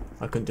anything.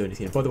 I couldn't do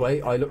anything. By the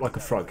way, I look like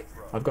a frog.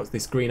 I've got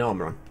this green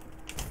armour on.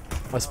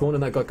 I spawned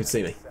and that guy could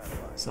see me.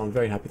 So I'm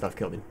very happy that I've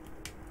killed him.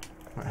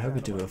 Alright, how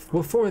we do?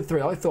 Well, 4 and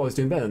 3. I thought I was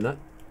doing better than that.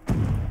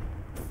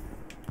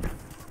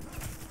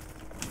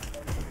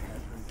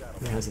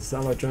 He has a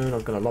satellite drone.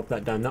 I'm going to lob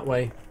that down that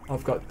way.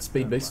 I've got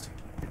speed boost.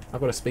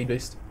 I've got a speed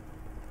boost.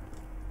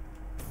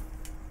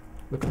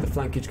 Look at the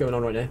flankage going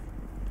on right now.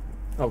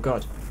 Oh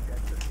god.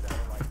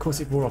 Of course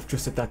it wore off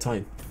just at that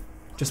time.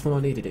 Just when I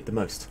needed it the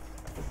most.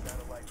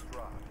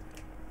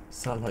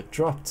 Satellite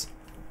dropped.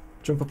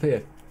 Jump up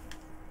here.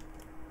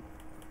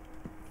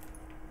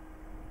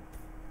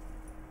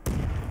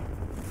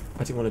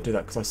 I didn't want to do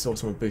that because I saw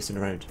someone boosting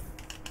around.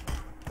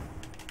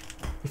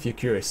 If you're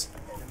curious.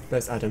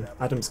 There's Adam.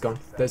 Adam's gone.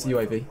 There's the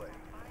UAV.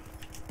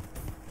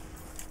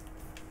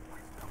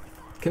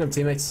 Kill him,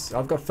 teammates.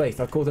 I've got faith.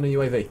 I've called in a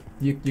UAV.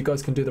 You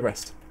guys can do the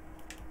rest.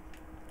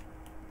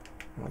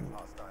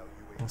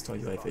 Hostile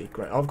UAV.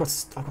 Great. I've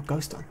got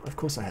Ghost on. Of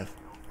course I have.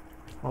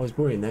 I was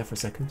worrying there for a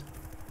second.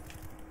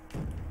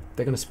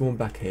 They're going to spawn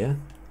back here,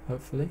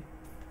 hopefully.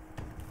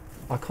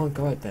 I can't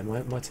go out there.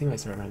 My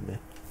teammates are around there.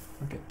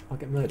 I'll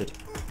get murdered.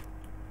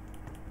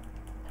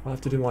 I'll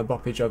have to do my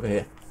boppage over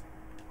here.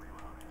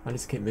 I need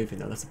to keep moving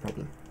though, that's the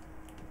problem.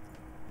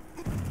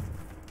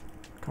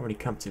 Can't really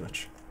camp too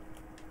much,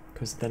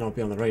 because then I'll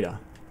be on the radar.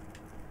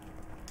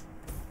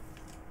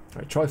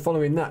 Alright, try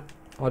following that.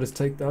 I'll just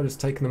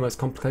taken the most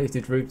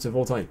complicated route of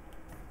all time.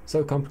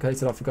 So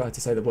complicated I forgot how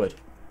to say the word.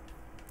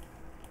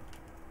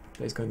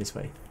 But he's going this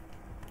way.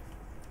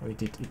 Oh,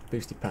 he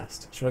boosted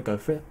past. Should I go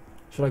for it?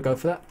 Should I go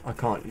for that? I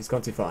can't, he's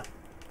gone too far.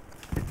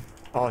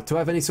 Oh, to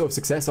have any sort of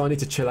success, I need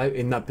to chill out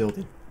in that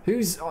building.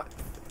 Who's...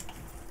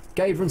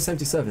 Gabe run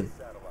 77.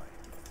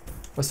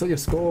 I saw your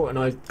score and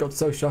I got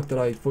so shocked that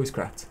I voice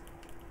cracked.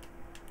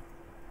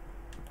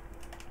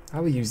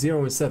 How are you?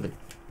 0 and 7.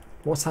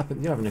 What's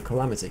happened? You're having a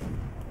calamity.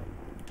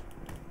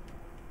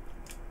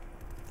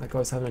 That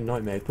guy's having a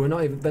nightmare. They're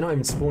not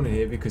even spawning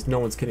here because no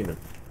one's killing them.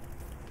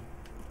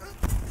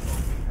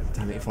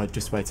 Damn it, if I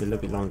just waited a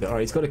little bit longer.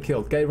 Alright, he's got a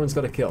kill. Gabriel's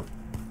got a kill.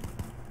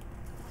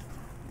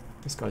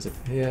 This guy's up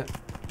here.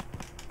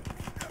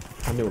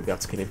 I knew I'd be able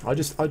to kill him. I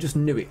just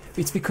knew it.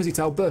 It's because it's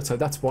Alberto,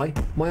 that's why.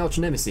 My arch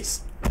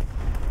nemesis.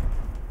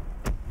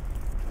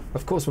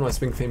 Of course when I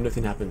swing for him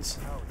nothing happens.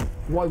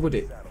 Why would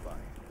it?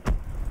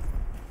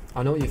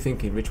 I know what you're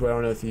thinking, Rich, where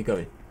on earth are you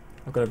going?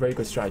 I've got a very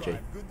good strategy.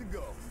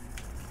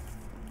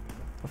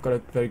 I've got a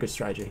very good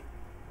strategy.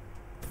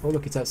 Oh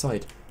look, it's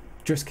outside.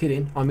 Just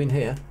kidding, I'm in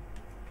here.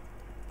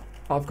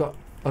 I've got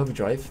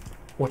overdrive.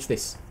 Watch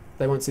this.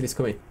 They won't see this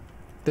coming.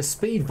 The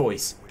speed,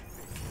 boys.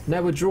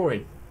 Now we're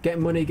drawing. Get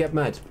money, get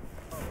mad.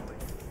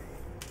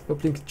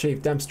 Uplink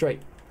achieved, damn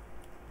straight.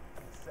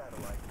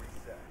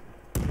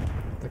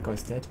 That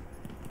guy's dead.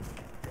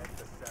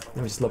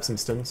 Let me just lob some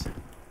stuns.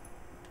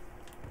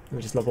 Let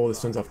me just lob all the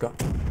stuns I've got.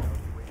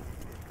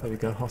 There we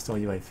go, hostile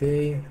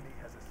UAV.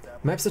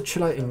 Maps are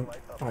chill out in...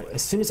 Alright,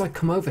 as soon as I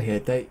come over here,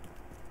 they...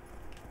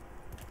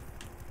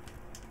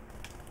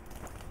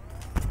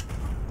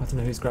 I don't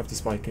know who's gravity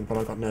spiking, but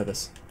I got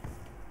nervous.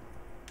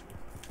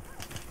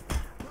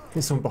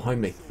 There's someone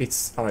behind me.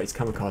 It's... Alright, it's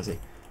kamikaze.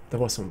 There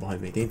was someone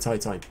behind me the entire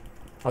time.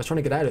 I was trying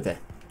to get out of there.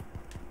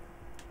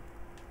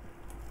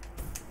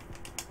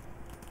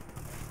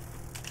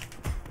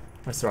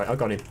 That's right, I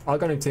got him. I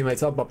got him,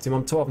 teammates. I bopped him.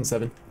 I'm 12 and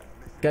 7.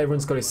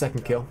 Gayron's got his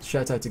second kill.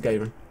 Shout out to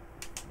Gayron.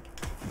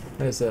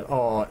 There's a...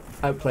 Oh,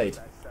 outplayed.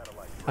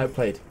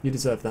 Outplayed. You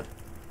deserve that.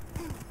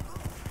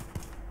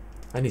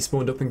 And he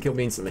spawned up and killed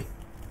me instantly.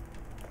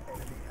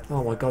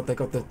 Oh my god, they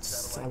got the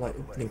satellite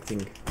link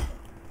thing.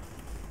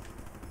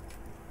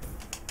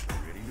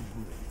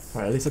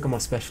 Alright, at least I got my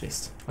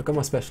specialist. I got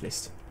my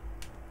specialist.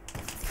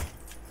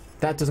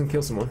 That doesn't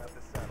kill someone.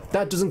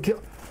 That doesn't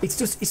kill...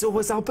 It's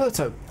always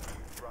Alberto.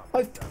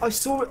 I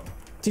saw it.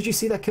 Did you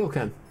see that kill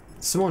cam?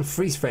 Someone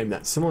freeze frame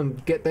that.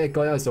 Someone get their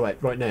guy eyes away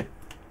right now.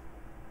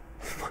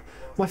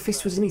 My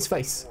fist was in his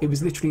face. It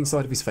was literally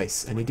inside of his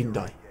face and he didn't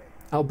die.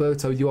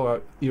 Alberto,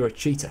 you're a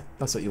cheater.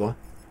 That's what you are.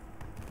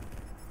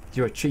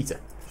 You're a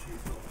cheater.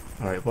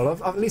 Alright, well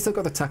at least I've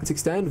got the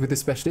tactics down with the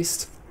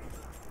specialist.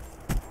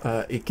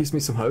 It gives me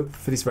some hope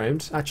for this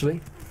round, actually.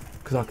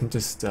 Because I can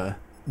just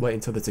wait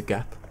until there's a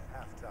gap.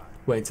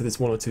 Wait until there's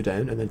 1 or 2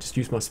 down and then just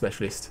use my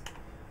specialist.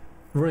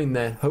 Run in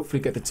there,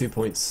 hopefully get the 2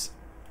 points.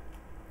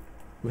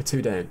 We're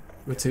 2 down.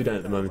 We're 2 down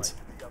at the moment.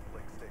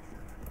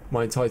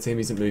 My entire team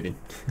isn't moving.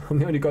 I'm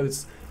the only guy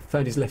that's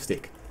found his left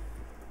stick.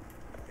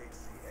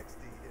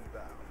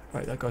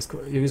 Right, that guy's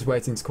he was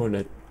waiting to call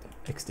an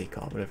XD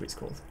car, whatever it's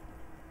called.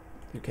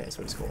 Who cares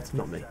what it's called?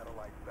 Not me.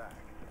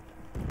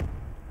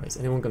 Right, is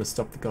anyone going to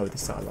stop the guy with the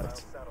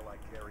satellite?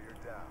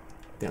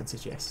 The answer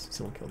is yes.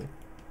 Someone killed him.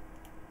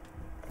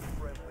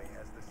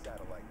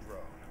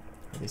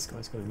 This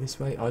guy's going this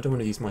way. I don't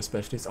want to use my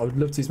specialist. I would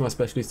love to use my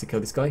specialist to kill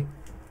this guy,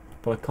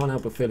 but I can't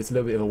help but feel it's a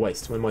little bit of a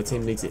waste when my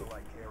team needs it.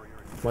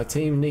 My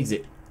team needs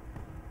it.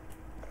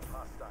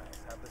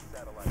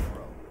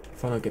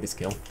 If I don't get this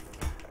kill,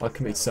 I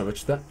commit so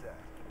much to that.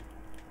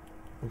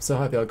 I'm so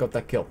happy I got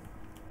that kill.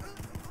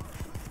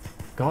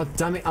 God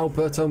damn it,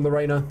 Alberto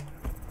Moreno.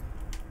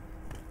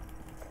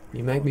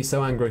 You make me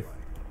so angry.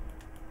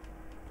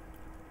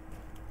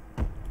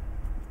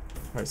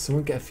 Right,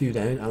 someone get a few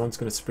down, and I'm just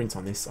going to sprint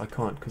on this. I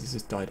can't because he's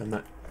just died on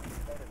that.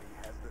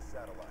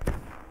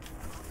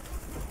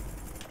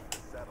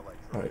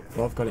 Right,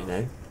 well I've got it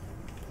now.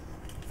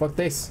 Fuck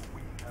this.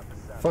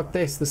 Fuck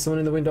this, there's someone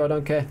in the window, I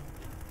don't care.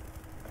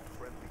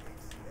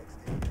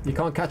 You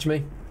can't catch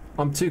me.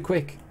 I'm too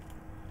quick.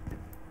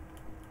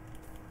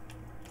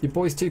 Your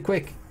boy's too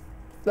quick.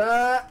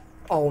 Ah!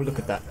 Oh, look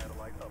at that.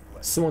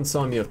 Someone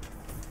sign me up.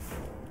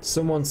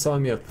 Someone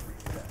sign me up.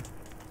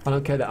 I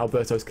don't care that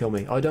Alberto's killed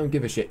me. I don't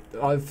give a shit.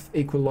 I've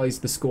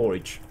equalised the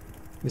scoreage.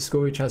 The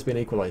scoreage has been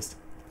equalised.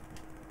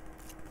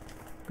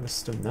 I'm gonna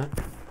stun that.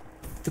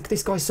 Look,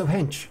 this guy's so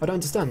hench. I don't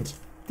understand.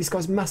 This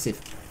guy's massive.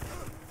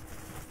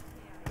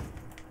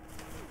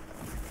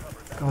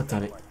 God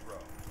damn it.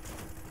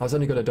 I was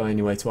only going to die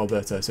anyway to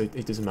Alberto, so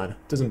it doesn't matter.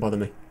 It doesn't bother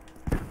me.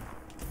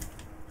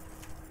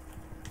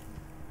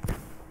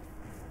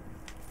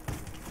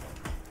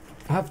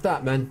 Have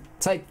that, man.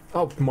 Take...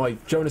 Oh, my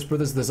Jonas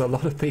Brothers, there's a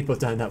lot of people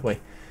down that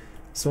way.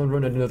 Someone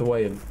running another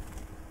way and...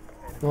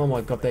 Oh my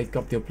god, they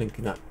got the uplink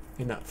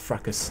in that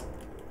fracas.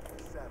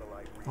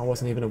 I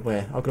wasn't even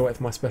aware. I've got to wait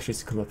for my specialist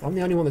to come up. I'm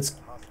the only one that's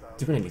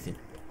doing anything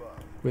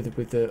with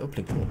the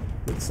uplink port,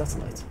 with the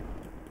satellite.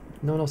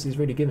 No one else is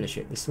really giving a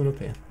shit. There's someone up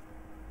here.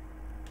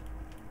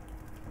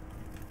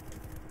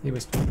 He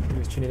was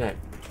tuning out.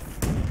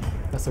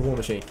 That's a war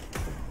machine.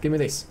 Give me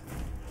this.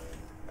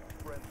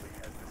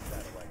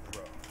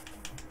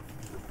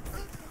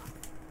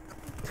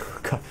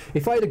 God,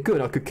 if I had a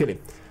gun, I could kill him.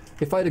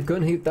 If I had a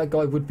gun, that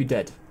guy would be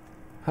dead.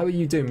 How are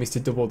you doing,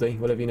 Mr. Double D?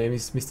 Whatever your name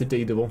is, Mr.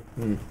 D Double.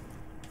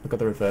 I got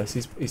the reverse.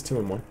 He's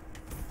 2-on-1.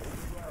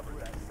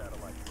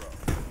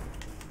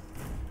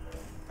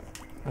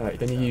 Alright,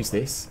 then you use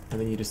this,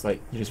 and then you just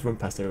run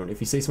past everyone.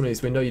 If you see someone in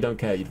this window, you don't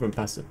care. You'd run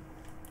past them.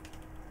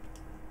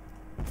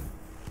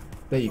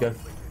 There you go.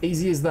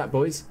 Easy as that,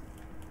 boys.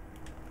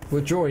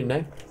 We're drawing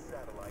now.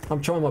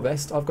 I'm trying my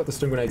best. I've got the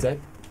stun grenades out.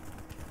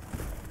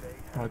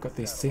 Oh, I've got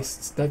the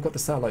assists. They've got the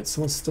satellites.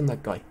 Someone stun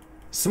that guy.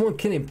 Someone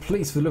kill him,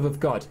 please, for the love of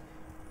God.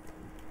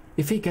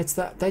 If he gets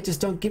that, they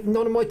just don't give...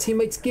 None of my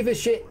teammates give a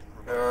shit.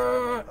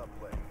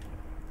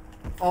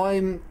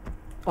 I'm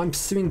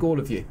suing all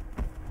of you.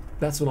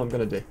 That's what I'm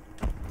going to do.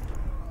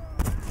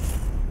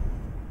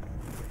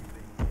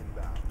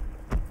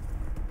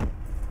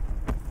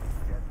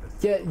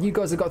 Yeah, you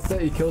guys have got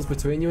 30 kills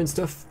between you and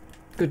stuff.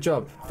 Good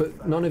job.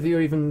 But none of you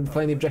are even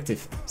playing the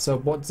objective. So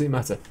what does it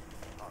matter?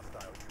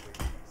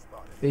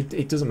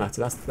 It doesn't matter.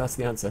 That's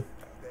the answer.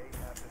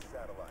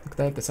 Look,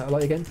 they have the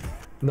satellite again.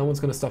 No one's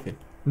going to stop him.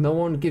 No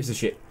one gives a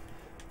shit.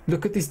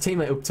 Look at this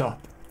teammate up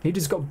top. He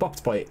just got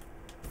bopped by it.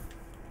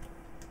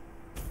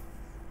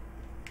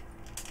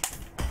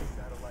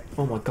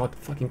 Oh my god,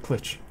 fucking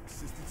clutch.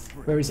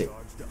 Where is it?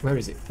 Where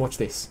is it? Watch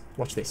this.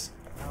 Watch this.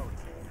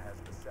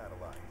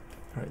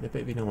 Alright, there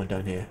better be no one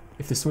down here.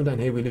 If there's someone down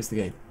here, we lose the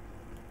game.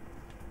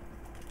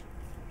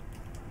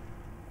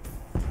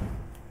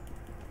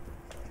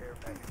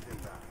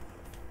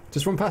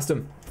 Just run past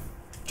them.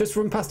 Just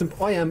run past them.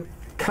 I am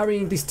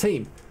carrying this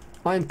team.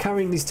 I am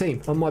carrying this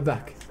team on my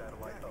back.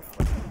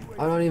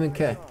 I don't even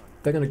care.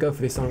 They're going to go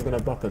for this and I'm going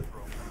to bop them.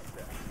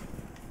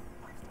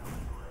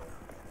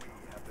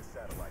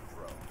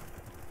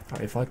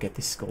 Alright, if I get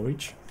this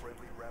scoreage.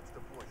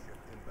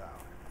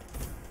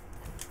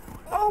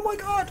 Oh my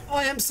god!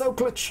 I am so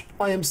clutch!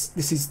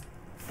 This is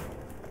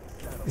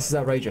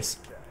outrageous.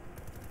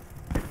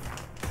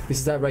 This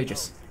is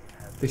outrageous.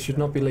 This should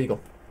not be legal.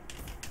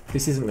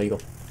 This isn't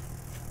legal.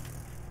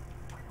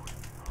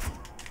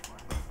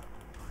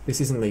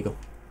 This isn't legal.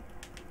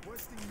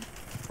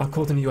 I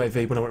called in a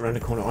UAV when I went around the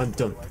corner. I'm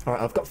done.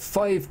 Alright, I've got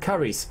 5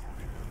 carries.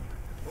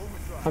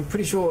 I'm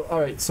pretty sure...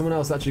 Alright, someone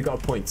else actually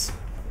got a point.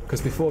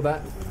 Because before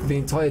that, the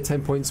entire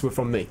 10 points were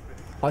from me.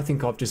 I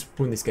think I've just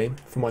won this game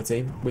for my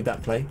team with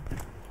that play.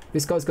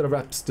 This guy's got a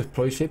Raps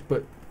deploy ship,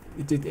 but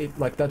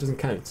like that doesn't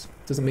count.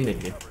 Doesn't mean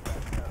anything.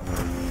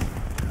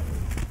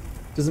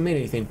 Doesn't mean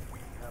anything.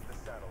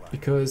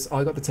 Because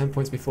I got the 10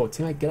 points before.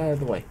 Teammate, get out of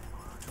the way.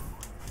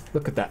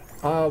 Look at that.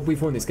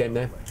 We've won this game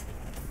now.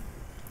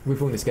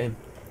 We've won this game.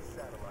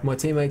 My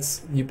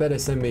teammates, you better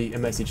send me a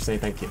message saying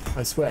thank you.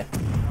 I swear.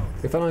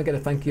 If I don't get a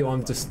thank you,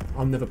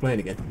 I'm never playing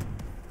again.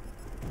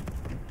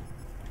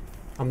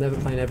 I'm never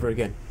playing ever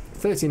again.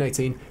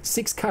 13-18,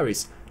 6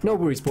 carries. No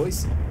worries,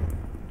 boys.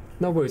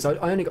 No worries. I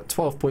only got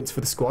 12 points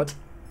for the squad.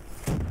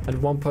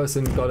 And one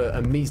person got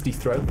a measly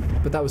throw.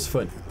 But that was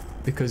fun.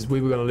 Because we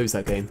were going to lose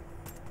that game.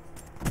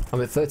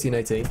 I'm at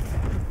 13-18.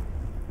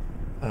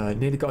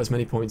 Nearly got as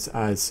many points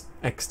as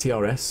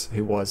XTRS,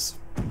 who was,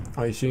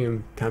 I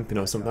assume, camping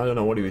or something. I don't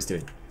know what he was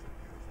doing.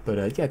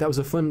 But yeah, that was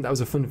a fun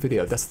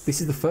video. This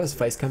is the first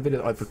Facecam video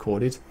that I've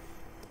recorded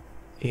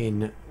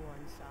in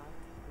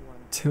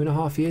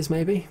 2.5 years,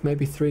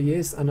 maybe 3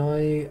 years, and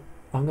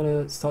I'm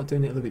gonna start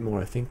doing it a little bit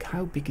more. I think.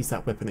 How big is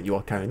that weapon that you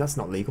are carrying? That's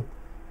not legal.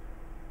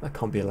 That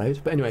can't be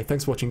allowed. But anyway,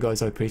 thanks for watching,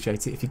 guys. I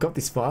appreciate it. If you got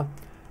this far,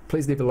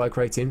 please leave a like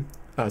rating,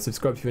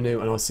 subscribe if you're new,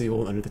 and I'll see you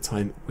all another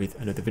time with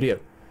another video.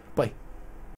 Bye.